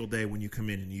every single day when you come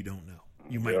in and you don't know.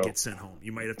 You might get sent home.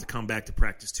 You might have to come back to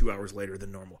practice 2 hours later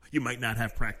than normal. You might not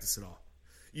have practice at all.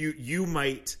 You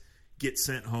might get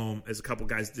sent home, as a couple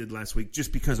guys did last week,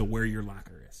 just because of where your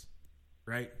locker is.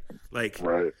 Right?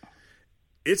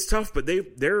 It's tough, but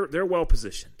they're well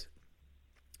positioned.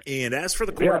 And as for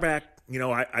the quarterback,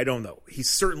 I don't know. He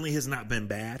certainly has not been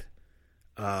bad,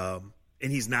 and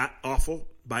he's not awful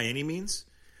by any means.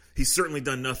 He's certainly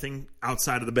done nothing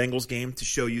outside of the Bengals game to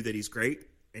show you that he's great,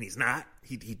 and he's not.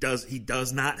 He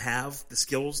does not have the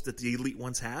skills that the elite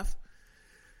ones have.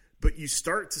 But you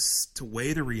start to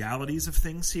weigh the realities of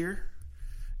things here,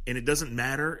 and it doesn't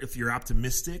matter if you're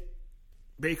optimistic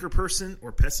Baker person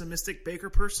or pessimistic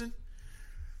Baker person.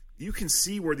 You can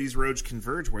see where these roads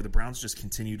converge, where the Browns just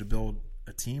continue to build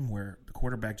a team where the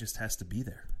quarterback just has to be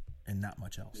there and not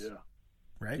much else. Yeah.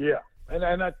 Right? Yeah.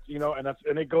 And that's,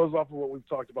 and it goes off of what we've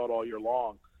talked about all year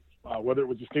long, whether it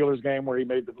was the Steelers game where he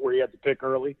had to pick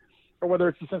early, or whether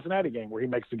it's the Cincinnati game where he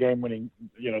makes the game-winning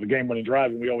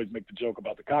drive, and we always make the joke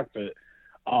about the cockpit.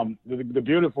 The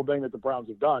beautiful thing that the Browns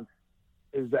have done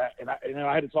is that, and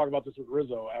I had to talk about this with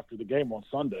Rizzo after the game on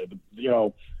Sunday,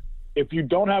 but, if you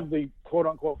don't have the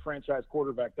quote-unquote franchise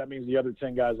quarterback, that means the other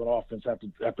 10 guys on offense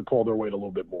have to pull their weight a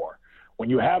little bit more. When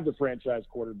you have the franchise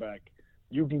quarterback,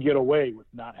 you can get away with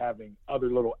not having other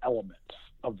little elements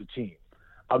of the team.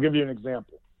 I'll give you an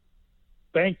example.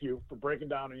 Thank you for breaking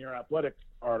down in your athletic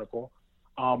article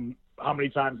how many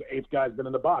times the eighth guy's been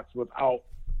in the box without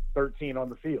 13 on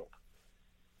the field.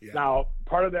 Yeah. Now,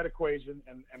 part of that equation,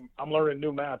 and I'm learning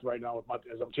new math right now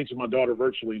as I'm teaching my daughter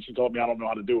virtually, and she told me I don't know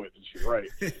how to do it, and she's right.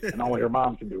 And only her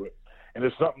mom can do it. And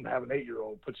it's something to have an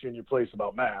 8-year-old put you in your place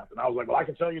about math. And I was like, well, I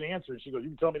can tell you the answer. And she goes, you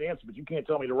can tell me the answer, but you can't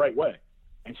tell me the right way.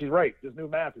 And she's right. This new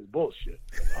math is bullshit.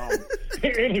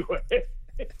 Anyway.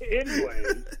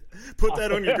 Put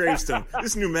that on your gravestone.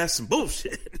 This new math's some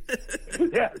bullshit.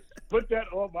 Yes. Put that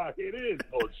on it is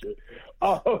bullshit.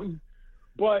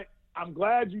 But I'm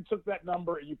glad you took that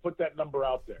number and you put that number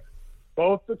out there.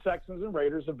 Both the Texans and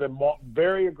Raiders have been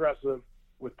very aggressive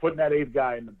with putting that eighth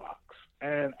guy in the box.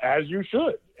 And as you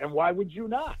should. And why would you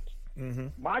not? Mm-hmm.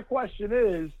 My question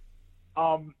is, I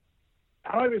don't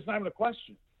think it's not even a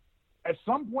question. At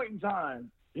some point in time,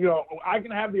 I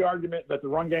can have the argument that the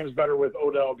run game is better with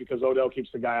Odell because Odell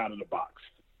keeps the guy out of the box.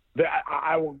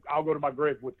 I'll go to my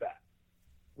grave with that.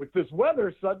 With this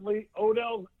weather, suddenly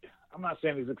Odell, I'm not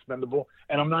saying he's expendable,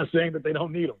 and I'm not saying that they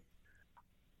don't need him.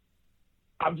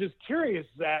 I'm just curious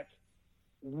that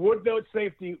would those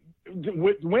safety,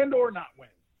 wind or not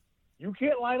wind, you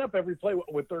can't line up every play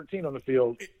with 13 on the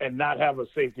field and not have a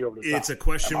safety over the top. It's a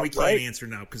question we can't answer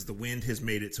now because the wind has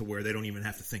made it to where they don't even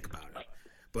have to think about it.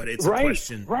 But it's a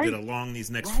question that along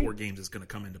these next 4 games is going to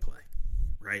come into play,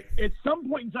 right? At some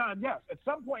point in time, yes. At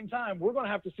some point in time, we're going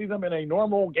to have to see them in a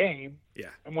normal game. Yeah.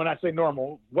 And when I say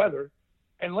normal, weather.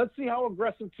 And let's see how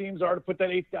aggressive teams are to put that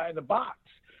eighth guy in the box.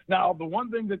 Now, the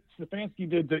one thing that Stefanski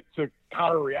did to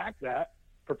counter-react that,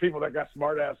 for people that got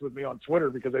smart-ass with me on Twitter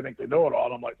because they think they know it all,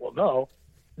 and I'm like, well, no.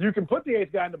 You can put the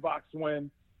eighth guy in the box when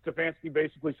Stefanski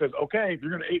basically says, okay, if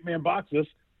you're going to 8-man box this,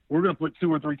 we're going to put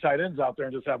 2 or 3 tight ends out there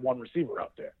and just have one receiver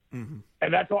out there. Mm-hmm.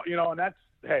 And that's all, and that's,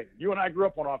 hey, you and I grew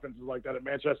up on offenses like that at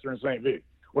Manchester and St. V,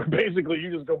 where basically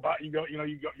you just go body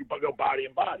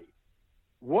and body.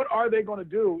 What are they going to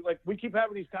do? Like, we keep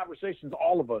having these conversations,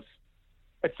 all of us.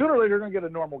 And sooner or later, they're going to get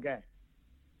a normal game.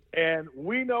 And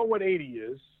we know what 80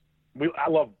 is. I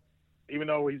love him, even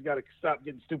though he's got to stop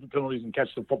getting stupid penalties and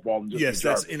catch the football. And just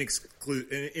that's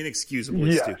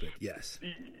inexcusably stupid. Yes.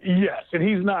 Yes, and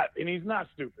he's not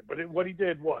stupid, but what he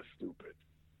did was stupid.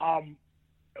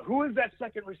 Who is that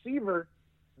second receiver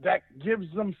that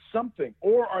gives them something?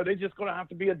 Or are they just going to have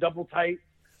to be a double tight?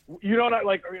 And they're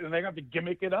going to have to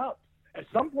gimmick it up. At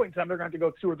some point in time, they're going to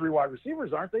have to go 2 or 3 wide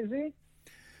receivers, aren't they, Z?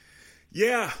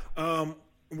 Yeah,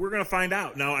 we're going to find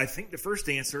out. Now, I think the first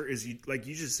answer is, like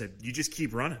you just said, you just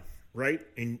keep running, right?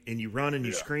 And you run and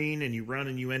you screen and you run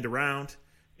and you end around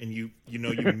and you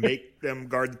make them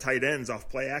guard the tight ends off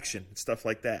play action and stuff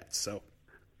like that. So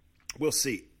we'll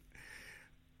see.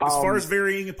 As far as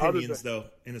varying opinions, though,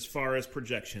 and as far as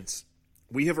projections,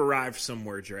 we have arrived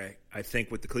somewhere, Dre, I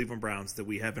think, with the Cleveland Browns that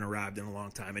we haven't arrived in a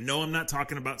long time. And no, I'm not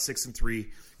talking about 6-3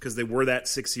 because they were that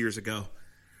 6 years ago,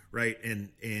 right?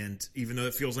 And even though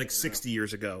it feels like 60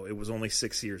 years ago, it was only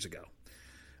 6 years ago.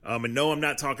 And no, I'm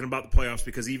not talking about the playoffs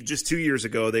because even just 2 years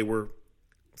ago, they were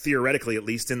theoretically at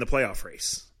least in the playoff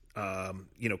race,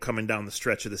 coming down the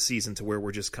stretch of the season to where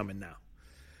we're just coming now.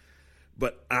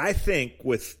 But I think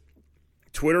with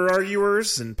Twitter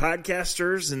arguers and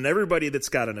podcasters and everybody that's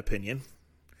got an opinion,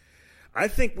 I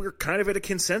think we're kind of at a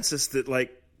consensus that,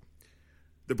 like,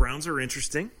 the Browns are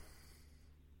interesting,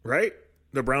 right?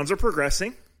 The Browns are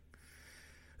progressing.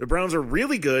 The Browns are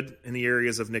really good in the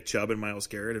areas of Nick Chubb and Myles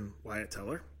Garrett and Wyatt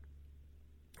Teller.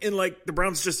 And, like, the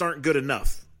Browns just aren't good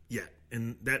enough yet.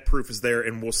 And that proof is there,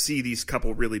 and we'll see these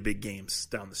couple really big games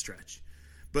down the stretch.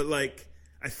 But, like,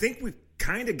 I think we've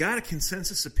kind of got a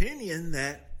consensus opinion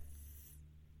that,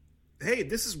 hey,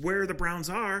 this is where the Browns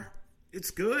are. It's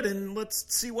good, and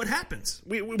let's see what happens.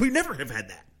 We never have had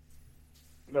that.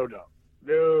 No doubt.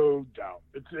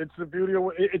 It's the beauty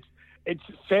of it. It's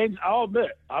changed. I'll admit.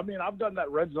 I mean, I've done that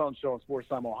Red Zone show in Sports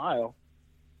Time Ohio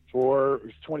for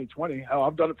 2020.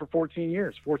 I've done it for 15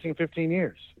 years.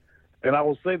 And I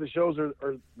will say the shows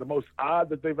are the most odd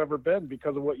that they've ever been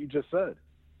because of what you just said.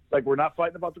 Like, we're not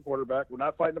fighting about the quarterback. We're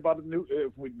not fighting about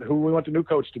who we want the new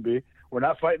coach to be. We're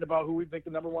not fighting about who we think the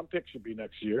number one pick should be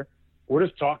next year. We're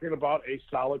just talking about a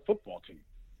solid football team.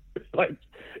 Like,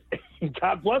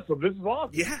 God bless them. This is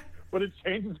awesome. Yeah. But it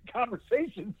changes the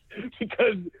conversations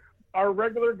because our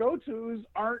regular go-tos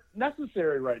aren't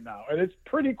necessary right now. And it's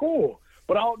pretty cool.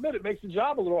 But I'll admit it makes the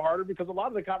job a little harder because a lot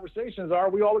of the conversations are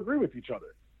we all agree with each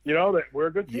other. You know, that we're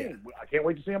a good team. Yeah. I can't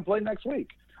wait to see them play next week.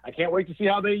 I can't wait to see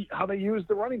how they use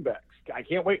the running backs. I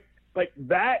can't wait. Like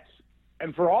that,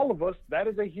 and for all of us, that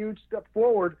is a huge step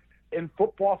forward in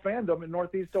football fandom in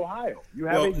Northeast Ohio.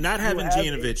 Not having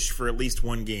Janovich for at least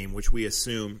one game, which we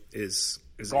assume is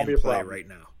in play right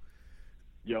now.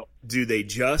 Yep. Do they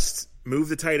just move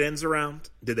the tight ends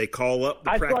around? Did they call up the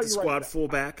practice squad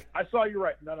fullback? I saw you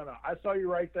right. No. I saw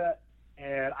you write that,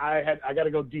 and I got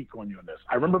to go Deke on you on this.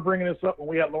 I remember bringing this up when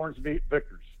we had Lawrence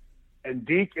Vickers. And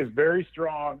Deke is very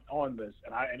strong on this.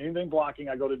 And anything blocking,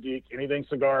 I go to Deke. Anything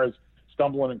cigars,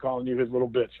 stumbling and calling you his little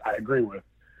bitch, I agree with.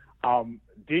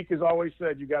 Deke has always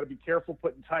said you got to be careful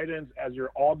putting tight ends as your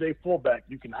all-day fullback.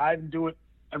 You can hide and do it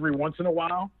every once in a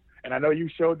while. And I know you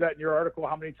showed that in your article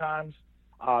how many times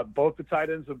both the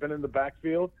tight ends have been in the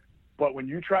backfield. But when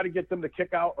you try to get them to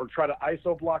kick out or try to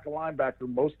ISO block a linebacker,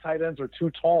 most tight ends are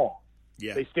too tall.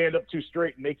 Yeah. They stand up too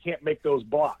straight, and they can't make those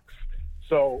blocks.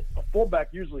 So a fullback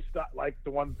usually, like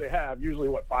the ones they have, usually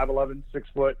 5'11", 6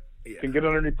 foot, can get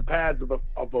underneath the pads of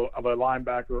a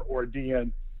linebacker or a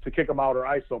DN to kick them out or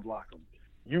ISO block them.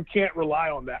 You can't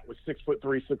rely on that with 6'3",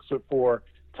 6'4"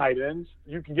 tight ends.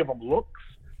 You can give them looks,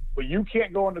 but you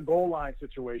can't go into goal line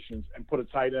situations and put a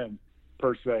tight end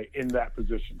per se in that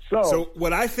position. So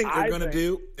what I think they're going to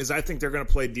do is I think they're going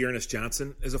to play Dearness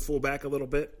Johnson as a fullback a little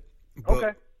bit.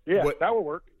 Okay, yeah, that will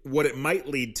work. What it might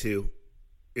lead to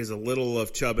is a little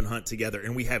of Chubb and Hunt together,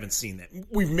 and we haven't seen that.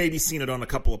 We've maybe seen it on a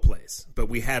couple of plays, but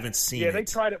we haven't seen it. Yeah, they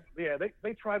tried it. Yeah,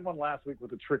 they tried one last week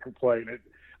with a trickle play,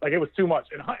 and it was too much.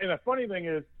 And the funny thing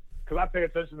is, because I pay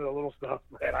attention to the little stuff,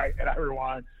 and I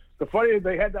rewind. The funny is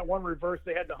they had that one reverse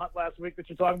they had to Hunt last week that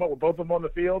you're talking about with both of them on the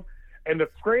field, and the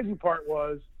crazy part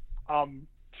was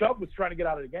Chubb was trying to get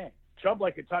out of the game. Chubb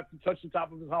it touched the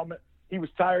top of his helmet. He was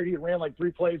tired. He ran like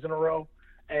 3 plays in a row.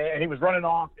 And he was running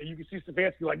off, and you can see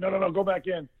Stefanski like, no, go back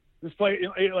in. This play,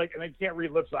 and they can't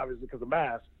read lips, obviously, because of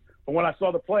mask. But when I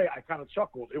saw the play, I kind of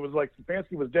chuckled. It was like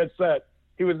Stefanski was dead set.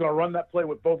 He was going to run that play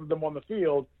with both of them on the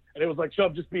field, and it was like,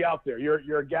 Chubb, just be out there.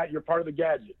 You're part of the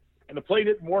gadget. And the play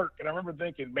didn't work, and I remember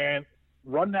thinking, man,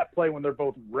 run that play when they're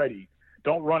both ready.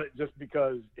 Don't run it just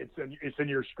because it's in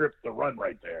your script to run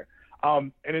right there.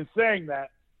 And in saying that,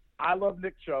 I love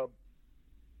Nick Chubb.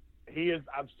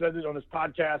 I've said it on his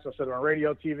podcast. I've said it on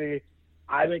radio, TV.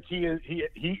 I think he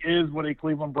is what a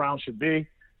Cleveland Brown should be.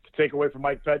 To take away from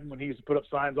Mike Pettin when he used to put up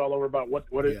signs all over about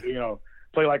what is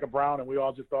play like a Brown, and we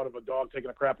all just thought of a dog taking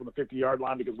a crap on the 50-yard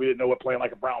line because we didn't know what playing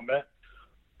like a Brown meant.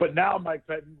 But now Mike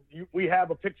Pettin, we have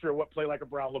a picture of what play like a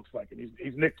Brown looks like, and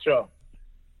he's Nick Chubb.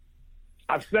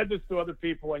 I've said this to other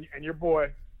people, and your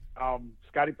boy,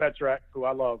 Scotty Petrak, who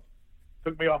I love,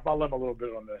 took me off my limb a little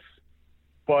bit on this,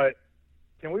 but.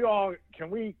 Can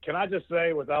I just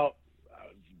say without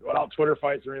Twitter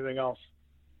fights or anything else,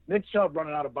 Nick Chubb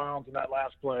running out of bounds in that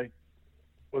last play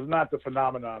was not the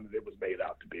phenomenon that it was made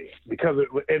out to be. Because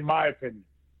in my opinion,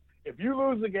 if you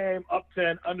lose the game up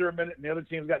 10, under a minute, and the other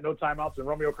team's got no timeouts and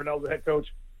Romeo Crennel's the head coach,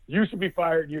 you should be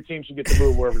fired and your team should get to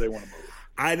move wherever they want to move.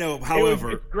 I know,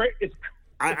 however, it's great.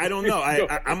 I don't know.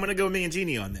 I'm going to go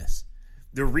Mangini on this.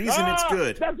 The reason it's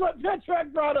good. That's what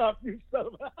Petrak brought up.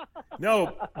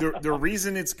 No, the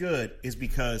reason it's good is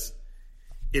because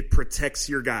it protects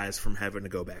your guys from having to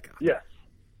go back out.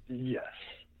 Yes.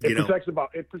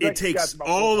 It takes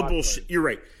all the bullshit. You're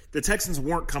right. The Texans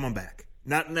weren't coming back.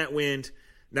 Not in that wind.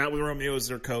 Not with Romeo as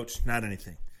their coach. Not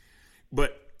anything.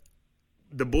 But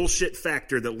the bullshit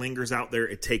factor that lingers out there,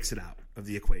 it takes it out of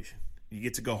the equation. You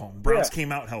get to go home. Browns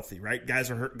came out healthy, right? Guys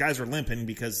are hurt. Guys are limping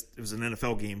because it was an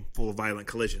NFL game full of violent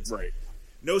collisions. Right.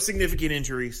 No significant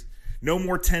injuries. No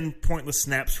more 10 pointless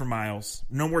snaps for Miles.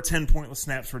 No more 10 pointless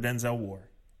snaps for Denzel Ward.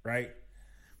 Right.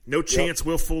 No chance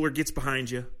Will Fuller gets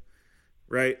behind you.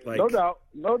 Right. Like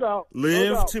no doubt.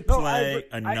 Live to play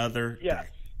another day. Yes.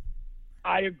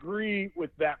 I agree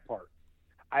with that part.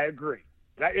 I agree.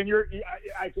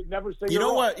 I could never say. You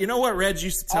know what Reg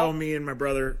used to tell me and my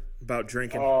brother about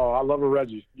drinking. Oh, I love a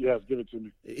Reggie. Yes, give it to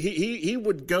me. He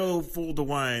would go full to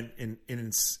wine and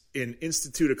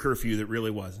institute a curfew that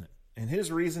really wasn't. And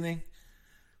his reasoning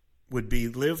would be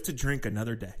live to drink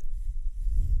another day.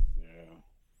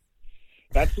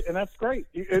 Yeah, that's great.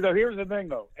 Here's the thing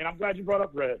though, and I'm glad you brought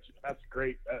up Reg. That's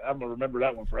great. I'm gonna remember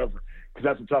that one forever because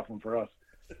that's a tough one for us.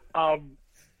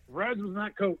 Reds was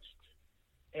not coached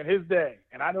in his day,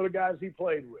 and I know the guys he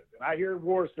played with, and I hear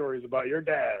war stories about your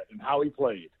dad and how he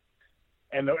played.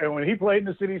 And when he played in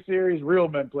the City Series, real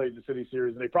men played in the City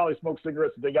Series, and they probably smoked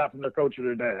cigarettes that they got from their coach or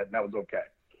their dad, and that was okay.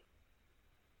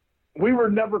 We were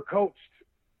never coached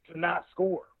to not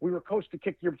score. We were coached to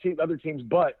kick other team's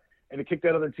butt and to kick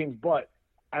that other team's butt.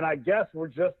 And I guess we're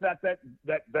just at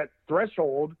that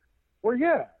threshold where,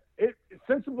 yeah, it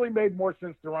sensibly made more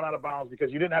sense to run out of bounds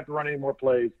because you didn't have to run any more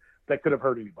plays that could have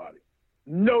hurt anybody.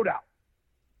 No doubt.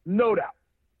 No doubt.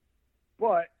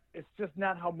 But it's just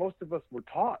not how most of us were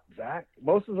taught, Zach.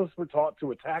 Most of us were taught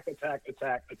to attack,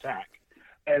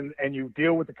 and you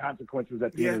deal with the consequences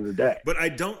at the end of the day. But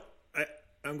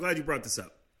I'm glad you brought this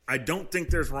up. I don't think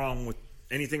there's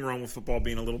anything wrong with football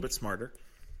being a little bit smarter,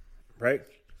 right?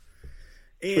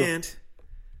 And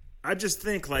I just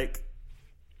think, like,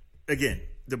 again,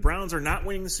 the Browns are not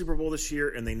winning the Super Bowl this year,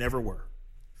 and they never were.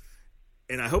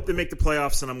 And I hope they make the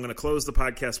playoffs, and I'm going to close the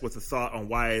podcast with a thought on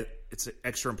why it's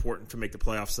extra important to make the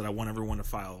playoffs that I want everyone to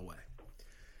file away.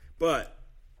 But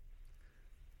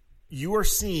you are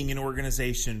seeing an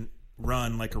organization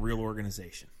run like a real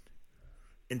organization.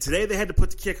 And today they had to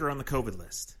put the kicker on the COVID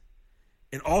list.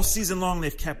 And all season long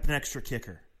they've kept an extra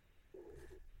kicker.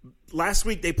 Last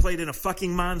week they played in a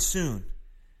fucking monsoon.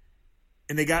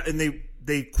 And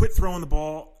they quit throwing the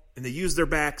ball. And they used their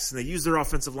backs, and they used their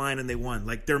offensive line, and they won.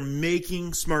 Like, they're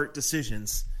making smart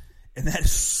decisions. And that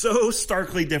is so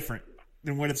starkly different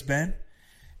than what it's been.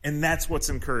 And that's what's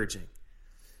encouraging.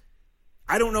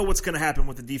 I don't know what's going to happen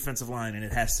with the defensive line, and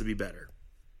it has to be better.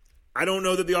 I don't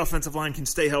know that the offensive line can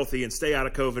stay healthy and stay out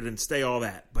of COVID and stay all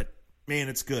that. But, man,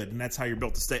 it's good, and that's how you're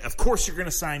built to stay. Of course you're going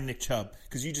to sign Nick Chubb,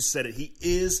 because you just said it. He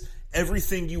is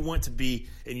everything you want to be,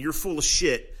 and you're full of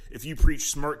shit if you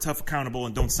preach smart, tough, accountable,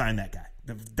 and don't sign that guy.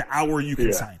 The hour you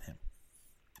can sign him,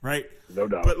 right? No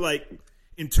doubt. But, like,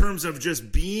 in terms of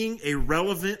just being a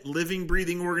relevant, living,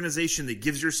 breathing organization that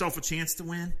gives yourself a chance to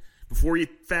win, before you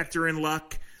factor in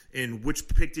luck and which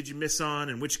pick did you miss on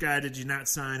and which guy did you not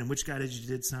sign and which guy did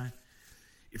you sign,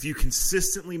 if you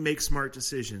consistently make smart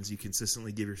decisions, you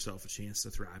consistently give yourself a chance to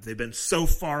thrive. They've been so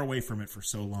far away from it for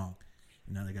so long,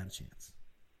 and now they got a chance.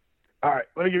 All right,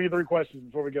 let me give you 3 questions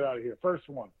before we get out of here. First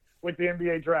one, with the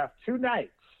NBA draft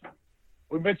tonight,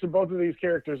 we mentioned both of these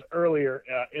characters earlier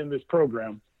in this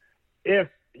program. If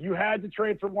you had to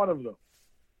trade for one of them,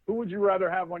 who would you rather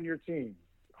have on your team,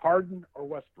 Harden or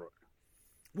Westbrook?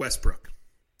 Westbrook,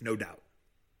 no doubt.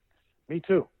 Me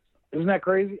too. Isn't that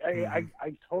crazy? I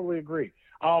totally agree.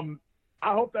 I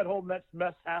hope that whole Nets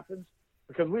mess happens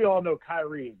because we all know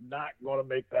Kyrie is not going to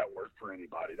make that work for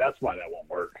anybody. That's why that won't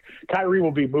work. Kyrie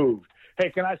will be moved. Hey,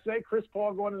 can I say Chris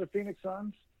Paul going to the Phoenix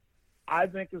Suns? I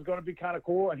think is going to be kind of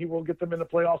cool, and he will get them in the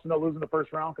playoffs, and they'll lose in the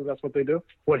first round because that's what they do,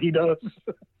 what he does.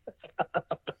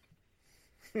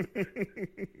 I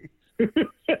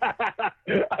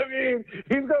mean,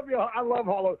 he's going to be. I love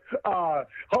Hall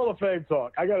of Fame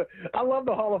talk. I love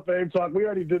the Hall of Fame talk. We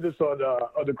already did this on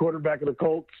the quarterback of the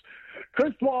Colts.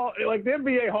 Chris Paul, like the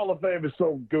NBA Hall of Fame is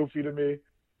so goofy to me.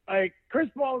 Like Chris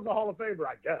Paul is a Hall of Famer,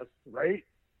 I guess, right?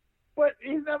 But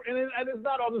he's never, and it's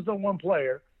not all just on one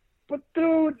player. But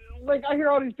dude, like I hear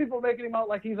all these people making him out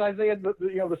like he's Isaiah,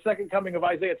 the second coming of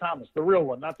Isaiah Thomas, the real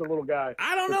one, not the little guy.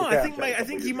 I don't know. I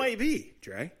think he might be,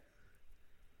 Dre.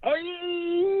 Oh,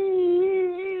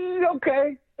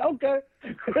 okay. No,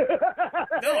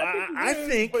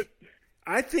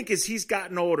 I think as he's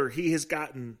gotten older, he has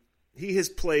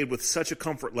played with such a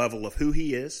comfort level of who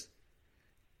he is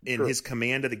in his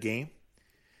command of the game.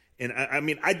 And I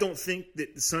mean, I don't think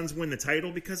that the Suns win the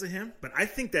title because of him, but I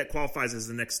think that qualifies as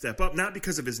the next step up, not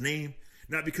because of his name,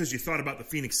 not because you thought about the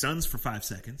Phoenix Suns for 5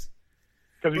 seconds,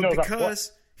 but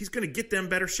because he's going to get them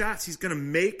better shots. He's going to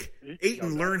make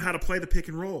Ayton learn how to play the pick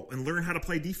and roll and learn how to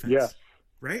play defense. Yeah.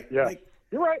 Right? Yeah. Like,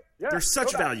 you're right. Yeah. There's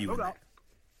such value in that.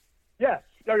 Yes.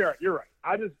 No, you're right.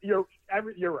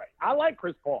 You're right. I like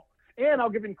Chris Paul, and I'll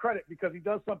give him credit because he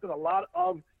does something a lot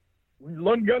of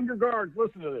younger guards.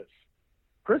 Listen to this.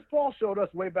 Chris Paul showed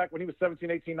us way back when he was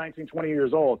 17, 18, 19, 20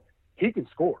 years old, he can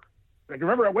score. Like,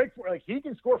 remember at Wake Forest, he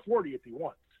can score 40 if he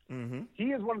wants. Mm-hmm.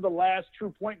 He is one of the last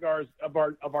true point guards of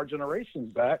our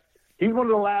generations back. He's one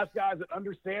of the last guys that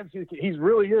understands he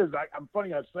really is. I'm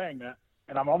funny I'm saying that,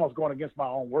 and I'm almost going against my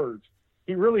own words.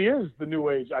 He really is the new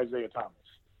age Isaiah Thomas.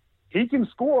 He can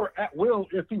score at will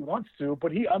if he wants to,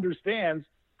 but he understands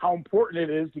how important it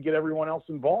is to get everyone else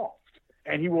involved,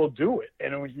 and he will do it.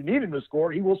 And when you need him to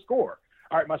score, he will score.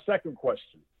 All right, my second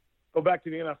question. Go back to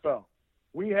the NFL.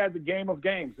 We had the game of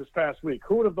games this past week.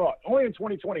 Who would have thought? Only in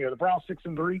 2020 are the Browns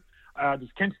 6-3. Does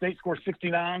Kent State score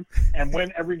 69 and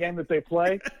win every game that they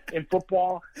play in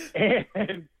football?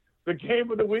 And The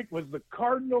game of the week was the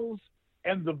Cardinals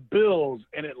and the Bills,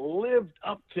 and it lived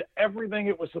up to everything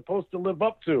it was supposed to live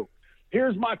up to.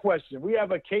 Here's my question. We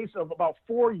have a case of about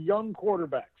 4 young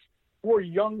quarterbacks, 4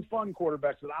 young, fun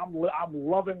quarterbacks that I'm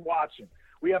loving watching.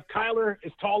 We have Kyler,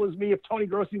 as tall as me. If Tony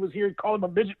Grossi was here, he'd call him a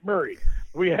midget Murray.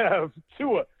 We have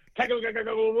Tua,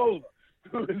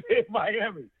 who is in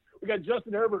Miami. We got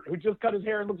Justin Herbert, who just cut his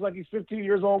hair and looks like he's 15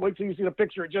 years old. Wait till you see the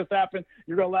picture. It just happened.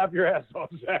 You're going to laugh your ass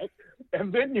off, Zach.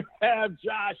 And then you have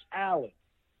Josh Allen.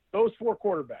 Those 4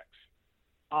 quarterbacks.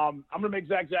 I'm going to make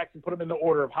Zach Jackson put them in the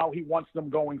order of how he wants them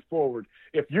going forward.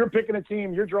 If you're picking a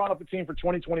team, you're drawing up a team for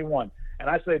 2021, and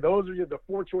I say those are the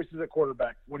 4 choices at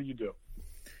quarterback, what do you do?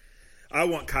 I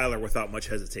want Kyler without much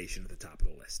hesitation at the top of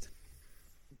the list.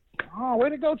 Oh, way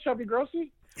to go, Chubby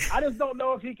Grossi. I just don't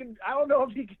know if he can. I don't know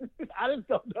if he can. I just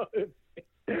don't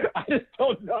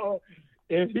know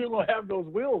if he will have those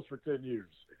wheels for 10 years.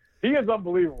 He is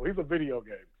unbelievable. He's a video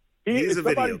game. He is a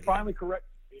video game.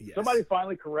 Somebody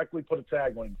finally correctly put a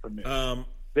tagline for me.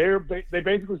 They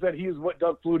basically said he is what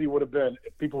Doug Flutie would have been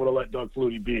if people would have let Doug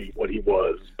Flutie be what he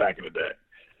was back in the day.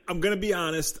 I'm going to be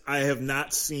honest. I have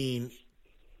not seen,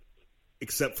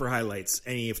 except for highlights,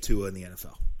 any of Tua in the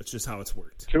NFL. That's just how it's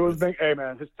worked. Tua's been, hey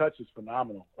man, his touch is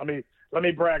phenomenal. Let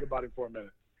me brag about him for a minute.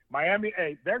 Miami,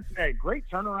 great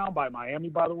turnaround by Miami,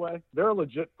 by the way. They're a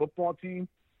legit football team.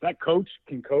 That coach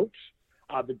can coach.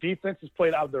 The defense has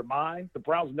played out of their mind. The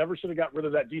Browns never should have got rid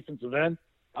of that defensive end.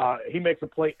 He makes a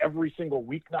play every single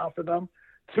week now for them.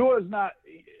 Tua is not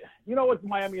 – you know what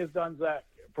Miami has done, Zach?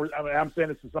 I'm saying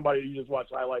this to somebody who just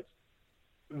watched highlights.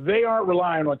 They aren't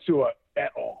relying on Tua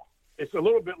at all. It's a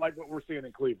little bit like what we're seeing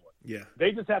in Cleveland. Yeah.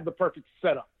 They just have the perfect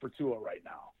setup for Tua right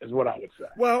now is what I would say.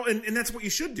 Well, and that's what you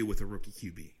should do with a rookie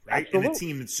QB, right? Absolutely. And a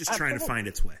team that's just trying to find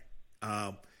its way.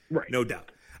 Right. No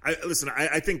doubt.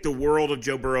 I think the world of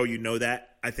Joe Burrow, you know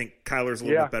that. I think Kyler's a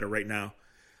little bit better right now.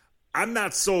 I'm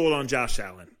not sold on Josh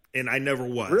Allen, and I never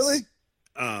was. Really?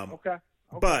 Okay.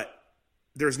 But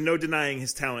there's no denying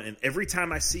his talent, and every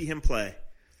time I see him play,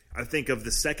 I think of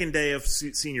the second day of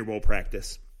Senior Bowl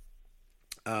practice.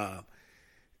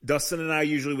 Dustin and I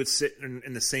usually would sit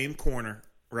in the same corner,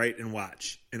 right, and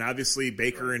watch. And obviously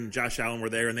Baker and Josh Allen were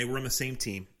there, and they were on the same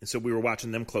team. And so we were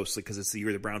watching them closely because it's the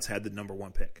year the Browns had the number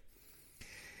 1 pick.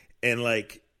 And,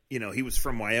 he was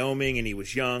from Wyoming, and he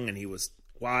was young, and he was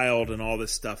wild and all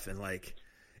this stuff. And,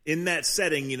 in that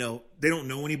setting, they don't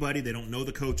know anybody. They don't know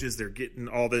the coaches. They're getting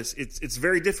all this. It's a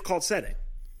very difficult setting.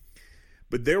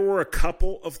 But there were a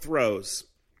couple of throws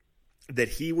that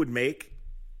he would make,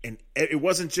 and it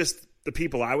wasn't just the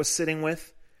people I was sitting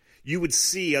with. You would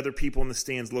see other people in the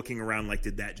stands looking around like,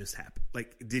 did that just happen?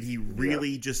 Did he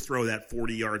really just throw that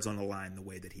 40 yards on the line the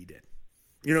way that he did?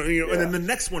 And then the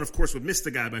next one, of course, would miss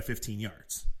the guy by 15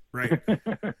 yards, right?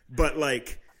 But,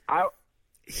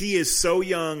 he is so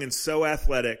young and so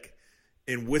athletic,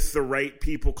 and with the right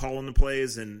people calling the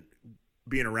plays and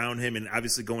being around him, and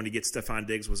obviously going to get Stephon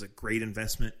Diggs was a great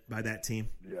investment by that team.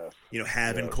 Yes.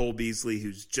 Having Cole Beasley,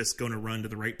 who's just going to run to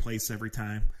the right place every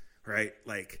time, right?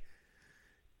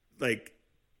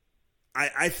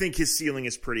 I think his ceiling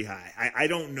is pretty high. I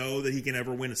don't know that he can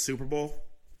ever win a Super Bowl,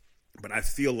 but I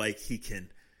feel like he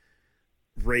can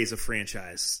raise a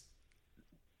franchise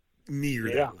near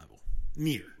that level.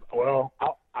 Near. Well,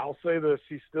 I'll say this.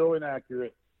 He's still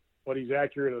inaccurate, but he's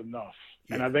accurate enough.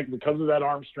 Yeah. And I think because of that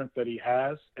arm strength that he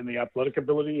has and the athletic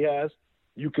ability he has,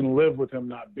 you can live with him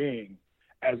not being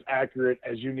as accurate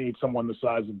as you need someone the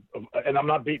size of and I'm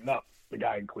not beating up the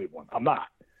guy in Cleveland. I'm not.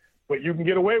 But you can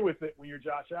get away with it when you're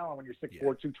Josh Allen, when you're 6'4",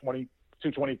 220,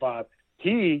 225.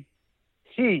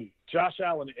 Josh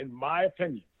Allen, in my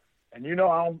opinion, and in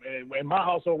my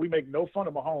household, we make no fun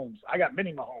of Mahomes. I got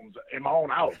many Mahomes in my own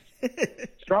house.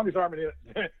 strongest arm in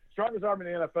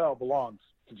the NFL belongs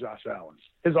to Josh Allen.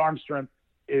 His arm strength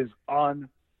is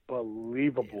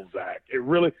unbelievable, Zach. It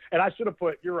really, and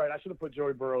you're right, I should have put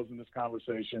Joey Burrows in this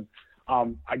conversation.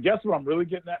 I guess what I'm really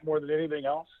getting at more than anything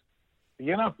else, the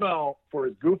NFL, for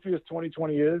as goofy as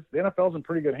 2020 is, the NFL's in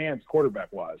pretty good hands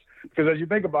quarterback-wise. Because as you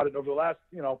think about it, over the last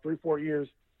 3-4 years,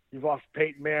 you've lost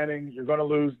Peyton Manning. You're going to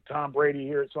lose Tom Brady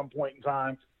here at some point in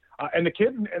time. And the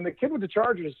kid with the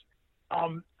Chargers,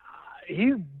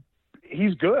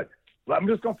 he's good. I'm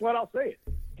just going to flat out say it.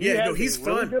 He's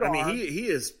fun. Really he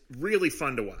is really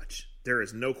fun to watch. There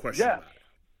is no question about it.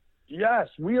 Yes,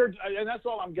 we are, and that's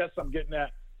all I'm getting at.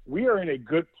 We are in a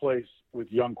good place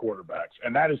with young quarterbacks,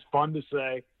 and that is fun to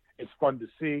say. It's fun to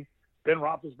see. Ben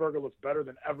Roethlisberger looks better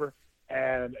than ever,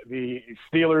 and the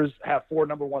Steelers have 4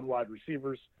 number 1 wide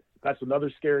receivers. That's another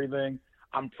scary thing.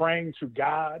 I'm praying to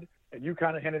God, and you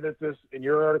kind of hinted at this in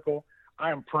your article.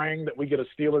 I am praying that we get a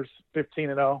Steelers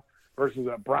 15-0 versus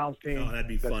a Browns team that'd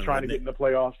be that's fun, trying to wouldn't get in the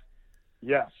playoffs.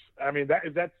 Yes. I mean,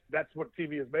 that's what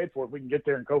TV is made for. If we can get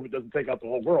there and COVID doesn't take out the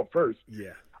whole world first.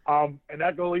 Yeah. And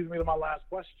that leads me to my last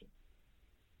question.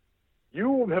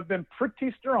 You have been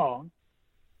pretty strong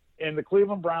in the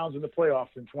Cleveland Browns in the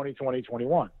playoffs in 2020-21.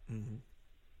 Mm-hmm.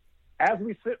 As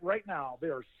we sit right now,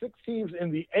 there are 6 teams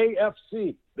in the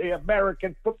AFC, the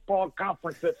American Football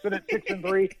Conference, that sit at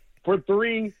 6-3 for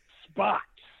 3 spots.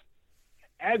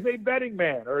 As a betting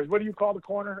man, or what do you call the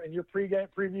corner in your pregame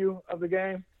preview of the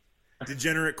game?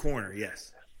 Degenerate corner,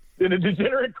 yes. In a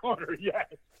degenerate corner, yes.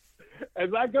 As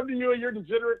I come to you in your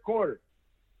degenerate corner,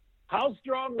 how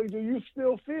strongly do you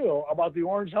still feel about the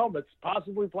Orange Helmets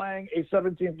possibly playing a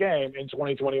 17th game in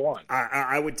 2021?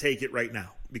 I would take it right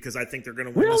now because I think they're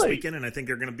going to win this weekend, and I think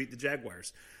they're going to beat the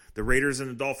Jaguars. The Raiders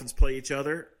and the Dolphins play each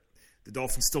other. The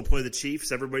Dolphins still play the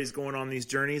Chiefs. Everybody's going on these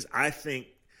journeys. I think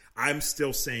I'm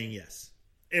still saying yes.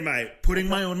 Am I putting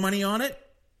my own money on it?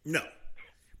 No.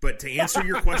 But to answer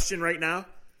your question right now,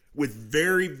 with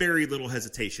very, very little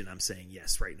hesitation, I'm saying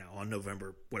yes right now on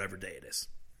November, whatever day it is.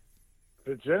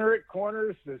 Degenerate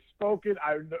corners has spoken.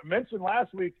 I mentioned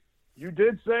last week, you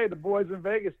did say the boys in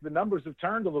Vegas, the numbers have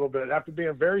turned a little bit after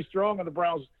being very strong on the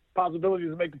Browns'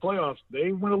 possibilities to make the playoffs.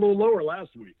 They went a little lower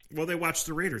last week. Well, they watched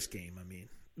the Raiders game. I mean,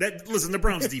 listen, the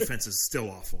Browns' defense is still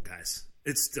awful, guys.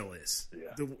 It still is.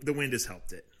 Yeah. The wind has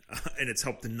helped it, and it's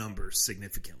helped the numbers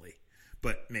significantly.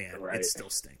 But, man, It still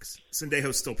stinks.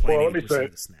 Sendejo's still playing 80%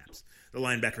 of the snaps. The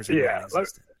linebackers are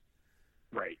non-existent.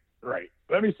 Right.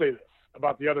 Let me say this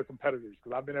about the other competitors,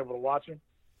 because I've been able to watch them.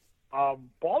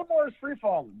 Baltimore is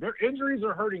free-falling. Their injuries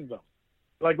are hurting them.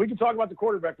 Like, we can talk about the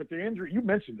quarterback, but their injury, you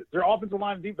mentioned it. Their offensive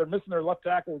line deep, they're missing their left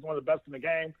tackle, who's one of the best in the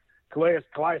game.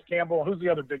 Calais Campbell. Who's the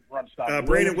other big run stopper?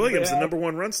 Brandon Williams, the number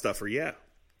 1 run stuffer, yeah.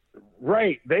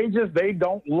 Right. They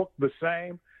don't look the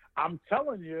same. I'm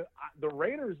telling you, the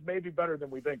Raiders may be better than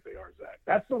we think they are, Zach.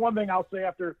 That's the one thing I'll say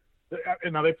after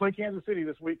 – now, they play Kansas City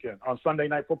this weekend on Sunday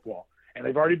Night Football, and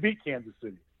they've already beat Kansas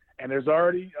City. And there's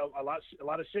already a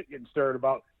lot of shit getting stirred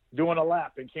about doing a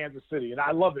lap in Kansas City, and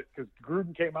I love it because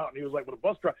Gruden came out and he was like, "With a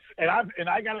bus driver," and I'm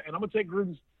gonna take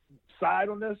Gruden's side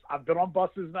on this. I've been on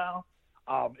buses now,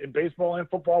 in baseball and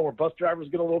football, where bus drivers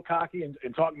get a little cocky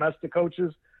and talk mess to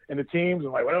coaches and the teams,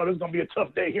 and like, "Well, this is gonna be a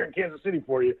tough day here in Kansas City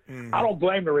for you." Mm-hmm. I don't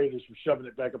blame the Raiders for shoving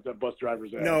it back up that bus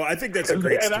driver's ass. No, I think that's a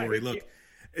great story. Look.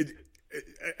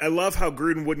 I love how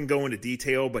Gruden wouldn't go into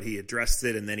detail, but he addressed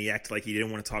it, and then he acted like he didn't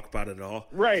want to talk about it at all.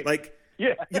 Right. Like,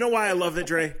 yeah. You know why I love it,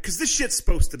 Dre? Because this shit's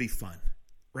supposed to be fun,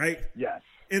 right? Yes.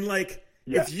 And, like,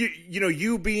 if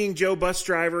you being Joe Bus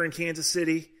Driver in Kansas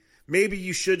City, maybe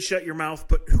you should shut your mouth,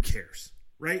 but who cares,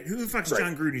 right? Who the fuck's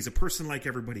John Gruden? He's a person like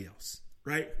everybody else,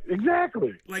 right?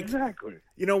 Exactly. Like, exactly.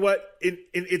 You know what?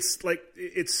 It's like,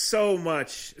 it's so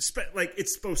much, like,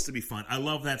 it's supposed to be fun. I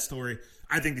love that story.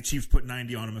 I think the Chiefs put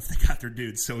 90 on them if they got their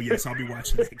dudes. So, yes, I'll be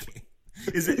watching that game.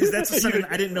 Is that a Sunday?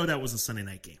 I didn't know that was a Sunday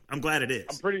night game. I'm glad it is.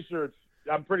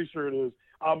 I'm pretty sure it is.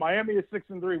 Miami is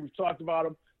 6-3. We've talked about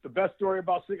them. The best story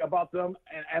about them,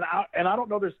 and I don't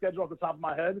know their schedule off the top of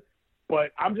my head,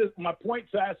 but my point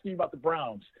to ask you about the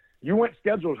Browns. You went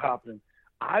schedule hopping.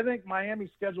 I think Miami's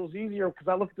schedule is easier because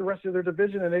I look at the rest of their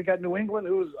division and they got New England,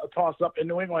 who is a toss up, and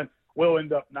New England will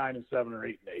end up 9-7 or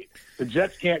 8-8. The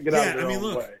Jets can't get out of their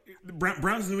own way.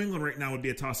 Browns New England right now would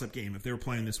be a toss up game if they were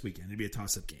playing this weekend. It'd be a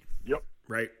toss up game. Yep.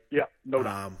 Right. Yeah. No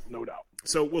doubt. No doubt.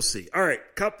 So we'll see. All right,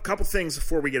 couple things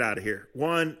before we get out of here.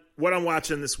 One, what I'm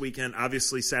watching this weekend,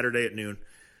 obviously Saturday at noon,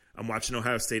 I'm watching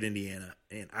Ohio State, Indiana,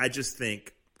 and I just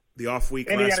think the off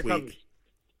week last week,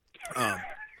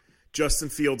 Justin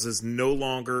Fields is no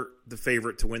longer the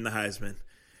favorite to win the Heisman.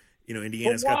 You know,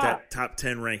 Indiana's got that top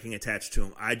 10 ranking attached to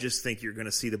him. I just think you're going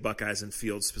to see the Buckeyes and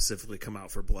Fields specifically come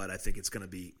out for blood. I think it's going to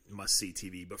be must-see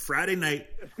TV. But Friday night,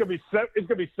 it's going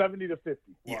to be 70-50. Watch.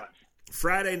 Yeah.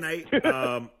 Friday night,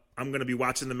 I'm going to be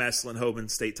watching the Massillon-Hoban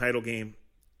state title game.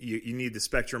 You need the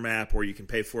Spectrum app, or you can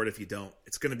pay for it if you don't.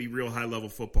 It's going to be real high-level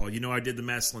football. You know, I did the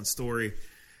Massillon story.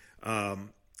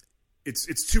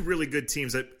 It's two really good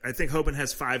teams. I think Hoban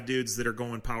has 5 dudes that are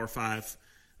going Power 5.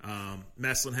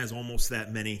 Massillon has almost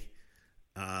that many.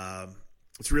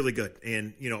 It's really good.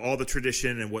 And, you know, all the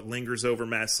tradition and what lingers over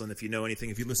Massillon, if you know anything,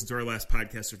 if you listen to our last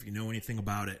podcast, or if you know anything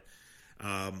about it,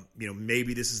 you know,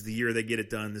 maybe this is the year they get it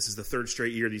done. This is the 3rd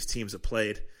straight year these teams have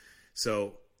played.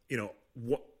 So, you know,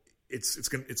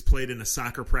 it's played in a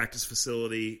soccer practice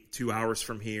facility 2 hours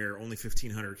from here. Only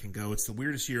 1,500 can go. It's the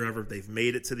weirdest year ever. They've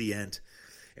made it to the end,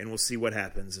 and we'll see what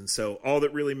happens. And so all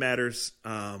that really matters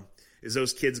is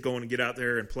those kids going to get out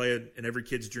there and play in every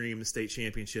kid's dream, the state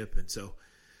championship. And so,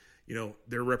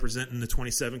 they're representing the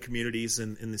 27 communities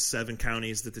in the 7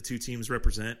 counties that the 2 teams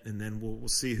represent, and then we'll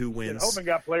see who wins. Hoban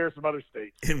got players from other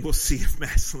states, and we'll see if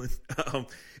Massillon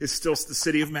is still the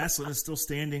city of Massillon is still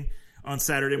standing on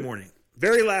Saturday morning.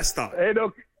 Very last thought.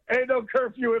 Ain't no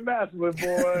curfew in Massillon,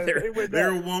 boy.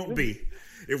 there won't be.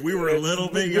 If we were a little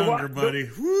bit younger, buddy.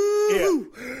 Woo! Yeah.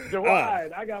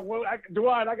 Dwight, I got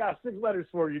 6 letters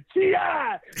for you.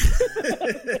 T.I.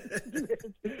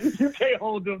 You can't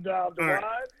hold them down, Dwight.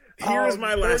 Right. Here's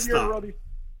my last thought.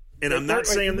 And I'm not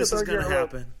saying this is going to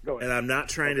happen. And I'm not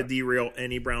trying to derail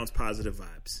any Browns positive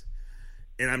vibes.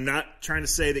 And I'm not trying to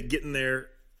say that getting there,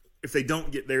 if they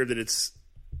don't get there, that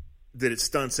it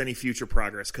stunts any future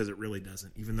progress, because it really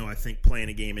doesn't, even though I think playing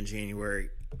a game in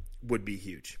January would be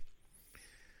huge.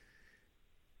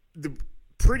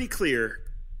 Pretty clear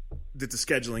that the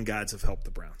scheduling gods have helped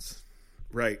the Browns,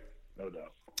 right? No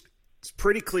doubt. It's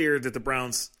pretty clear that the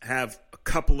Browns have a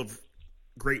couple of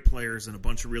great players and a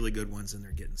bunch of really good ones, and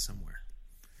they're getting somewhere.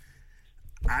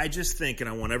 I just think, and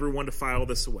I want everyone to file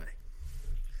this away,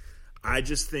 I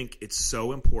just think it's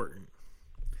so important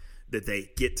that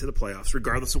they get to the playoffs,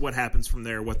 regardless of what happens from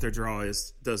there, what their draw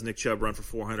is. Does Nick Chubb run for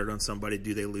 400 on somebody?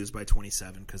 Do they lose by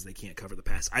 27 because they can't cover the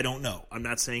pass? I don't know. I'm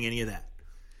not saying any of that.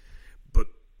 But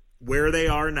where they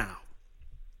are now,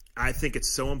 I think it's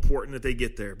so important that they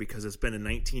get there, because it's been a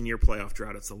 19-year playoff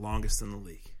drought. It's the longest in the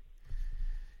league.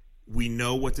 We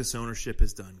know what this ownership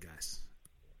has done, guys.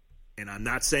 And I'm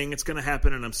not saying it's going to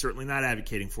happen, and I'm certainly not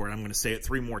advocating for it. I'm going to say it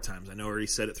 3 more times. I know I already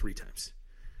said it 3 times.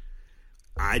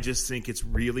 I just think it's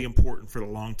really important for the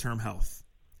long-term health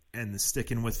and the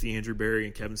sticking with the Andrew Berry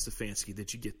and Kevin Stefanski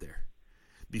that you get there.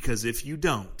 Because if you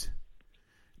don't,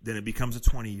 then it becomes a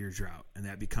 20-year drought, and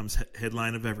that becomes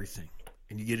headline of everything.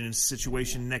 And you get in a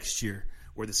situation next year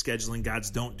where the scheduling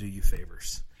gods don't do you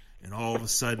favors, and all of a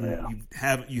sudden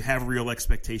you have real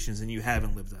expectations and you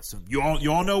haven't lived up to them. You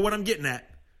all know what I'm getting at.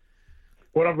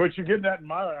 What you're getting at in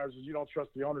my eyes is you don't trust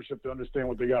the ownership to understand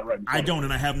what they got right in front I don't,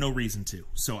 and I have no reason to.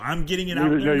 So I'm getting it out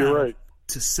there now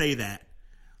to say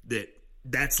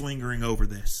that's lingering over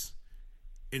this.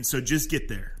 And so just get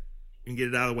there and get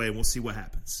it out of the way, and we'll see what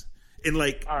happens. And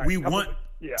we want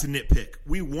to nitpick.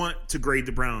 We want to grade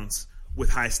the Browns with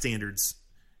high standards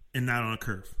and not on a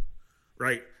curve,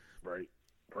 right?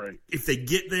 Right. If they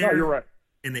get there, you're right,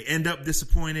 and they end up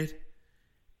disappointed,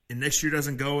 and next year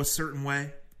doesn't go a certain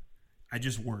way, I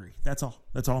just worry. That's all.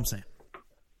 That's all I'm saying.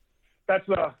 That's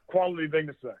a quality thing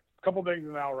to say. A couple things,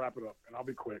 and I'll wrap it up, and I'll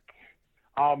be quick.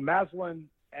 Massillon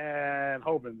and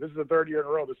Hoban, this is the 3rd year in a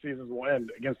row the seasons will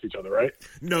end against each other, right?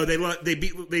 No, they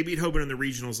beat Hoban in the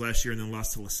regionals last year and then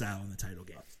lost to LaSalle in the title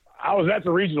game. I was at the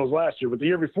regionals last year, but the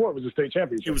year before it was a state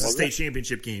championship. It was a state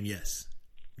championship game, yes.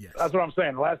 That's what I'm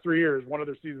saying. The last 3 years, one of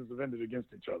their seasons have ended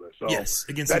against each other. So yes,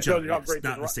 against each other, not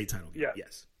in the state title game.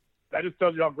 Yes. That just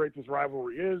tells you how great this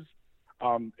rivalry is.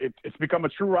 It's become a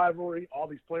true rivalry. All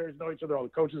these players know each other. All the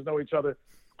coaches know each other.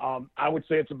 I would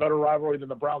say it's a better rivalry than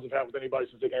the Browns have had with anybody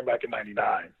since they came back in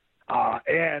 '99.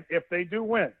 And if they do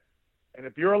win, and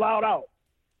if you're allowed out,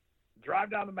 drive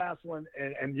down to Massillon,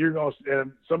 and you're going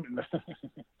to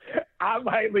I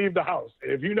might leave the house.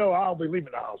 And if you know I'll be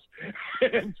leaving the house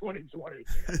in 2020,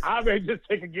 I may just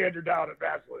take a gander down at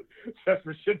Massillon just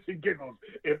for shits and giggles.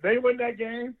 If they win that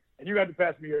game, and you got to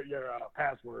pass me your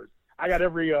password. I got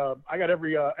every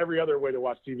other way to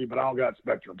watch TV, but I don't got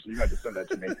Spectrum, so you got to send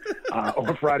that to me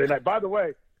on Friday night. By the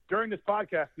way, during this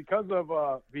podcast, because of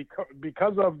the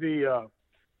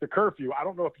curfew, I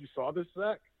don't know if you saw this,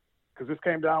 Zach, because this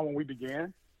came down when we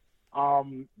began.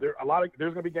 There's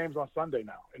going to be games on Sunday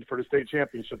now, and for the state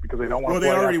championship, because they don't want. Well, they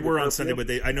already were on Sunday, but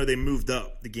I know they moved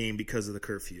up the game because of the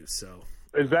curfew. So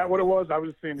is that what it was? I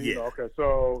was just seeing the email. Okay,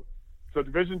 so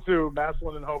Division II,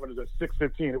 Massillon and Hoban is at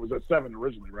 6:15. It was at 7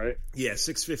 originally, right? Yeah,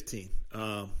 6:15.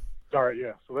 All right,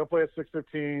 yeah. So they'll play at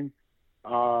 6:15.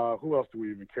 Who else do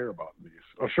we even care about in these?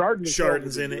 Oh,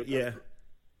 Chardon's in it. Yeah.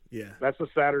 That's a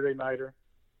Saturday nighter.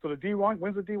 So the D1,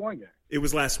 when's the D1 game? It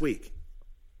was last week.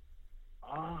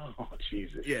 Oh,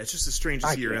 Jesus. Yeah, it's just the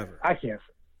strangest year ever. I can't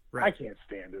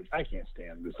stand it. I can't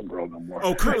stand this world no more.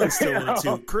 Oh, Kirtland's still in it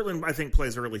too. Kirtland, I think,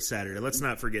 plays early Saturday. Let's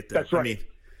not forget that. That's right.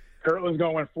 Kirtland's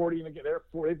going to win 40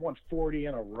 they've won 40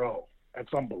 in a row.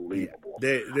 That's unbelievable.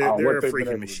 They're a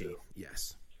freaking machine.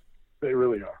 Yes. They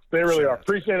really are. They really are.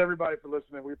 Appreciate everybody for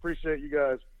listening. We appreciate you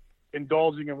guys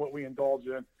indulging in what we indulge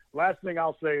in. Last thing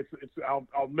I'll say, I'll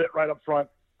admit right up front,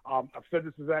 I've said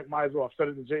this to Zach Meisel. I've said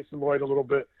it to Jason Lloyd a little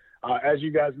bit. As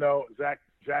you guys know, Zach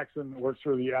Jackson works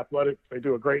for The Athletic. They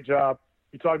do a great job.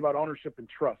 He talked about ownership and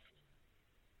trust.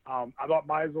 I thought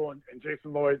Meisel and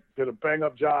Jason Lloyd did a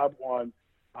bang-up job on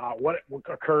what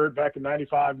occurred back in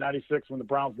 95, 96 when the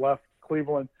Browns left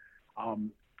Cleveland.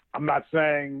 I'm not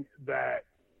saying that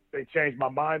they changed my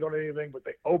mind on anything, but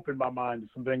they opened my mind to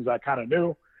some things I kind of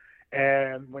knew.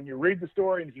 And when you read the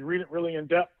story, and if you read it really in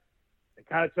depth, it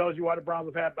kind of tells you why the Browns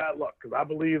have had bad luck. Because I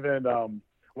believe in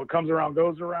what comes around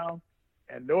goes around.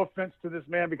 And no offense to this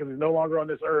man because he's no longer on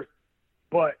this earth,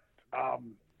 but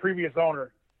previous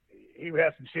owner, he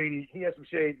had some shade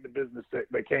in the business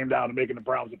that came down to making the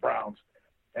Browns the Browns.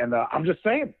 And I'm just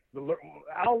saying,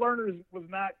 Al Lerner was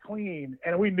not clean,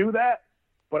 and we knew that.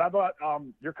 But I thought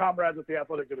your comrades at The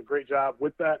Athletic did a great job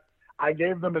with that. I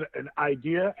gave them an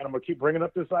idea, and I'm going to keep bringing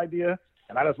up this idea,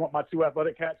 and I just want my 2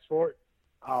 Athletic hats for it.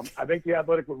 I think The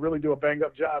Athletic would really do a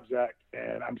bang-up job, Zach,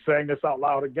 and I'm saying this out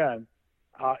loud again.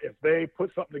 If they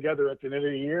put something together at the end of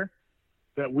the year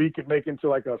that we could make into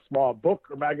like a small book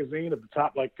or magazine of the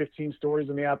top like 15 stories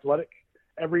in The Athletic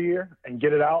every year and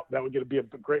get it out, that would be a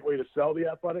great way to sell The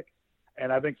Athletic.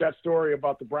 And I think that story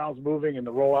about the Browns moving and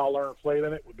the role Al Lerner played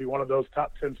in it would be one of those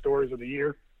top 10 stories of the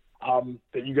year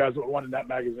that you guys would want in that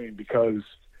magazine, because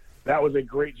that was a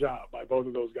great job by both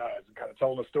of those guys and kind of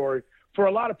telling the story. For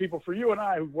a lot of people, for you and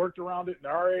I who worked around it in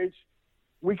our age,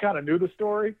 we kind of knew the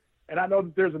story. And I know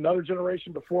that there's another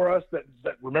generation before us that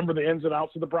remember the ins and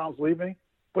outs of the Browns leaving.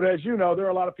 But as you know, there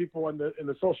are a lot of people in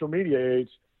the social media age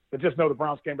that just know the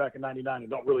Browns came back in '99 and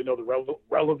don't really know the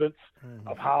relevance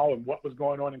of how and what was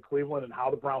going on in Cleveland and how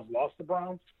the Browns lost the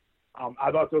Browns.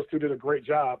 I thought those two did a great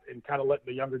job in kind of letting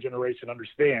the younger generation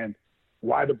understand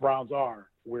why the Browns are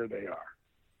where they are.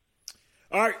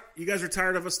 All right, you guys are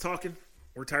tired of us talking?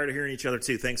 We're tired of hearing each other,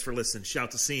 too. Thanks for listening.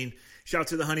 Shout to Scene, shout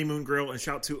to the Honeymoon Grill, and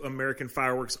shout to American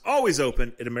Fireworks, always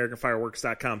open at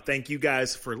AmericanFireworks.com. Thank you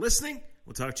guys for listening.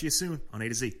 We'll talk to you soon on A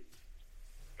to Z.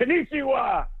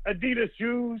 Konnichiwa, Adidas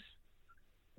shoes.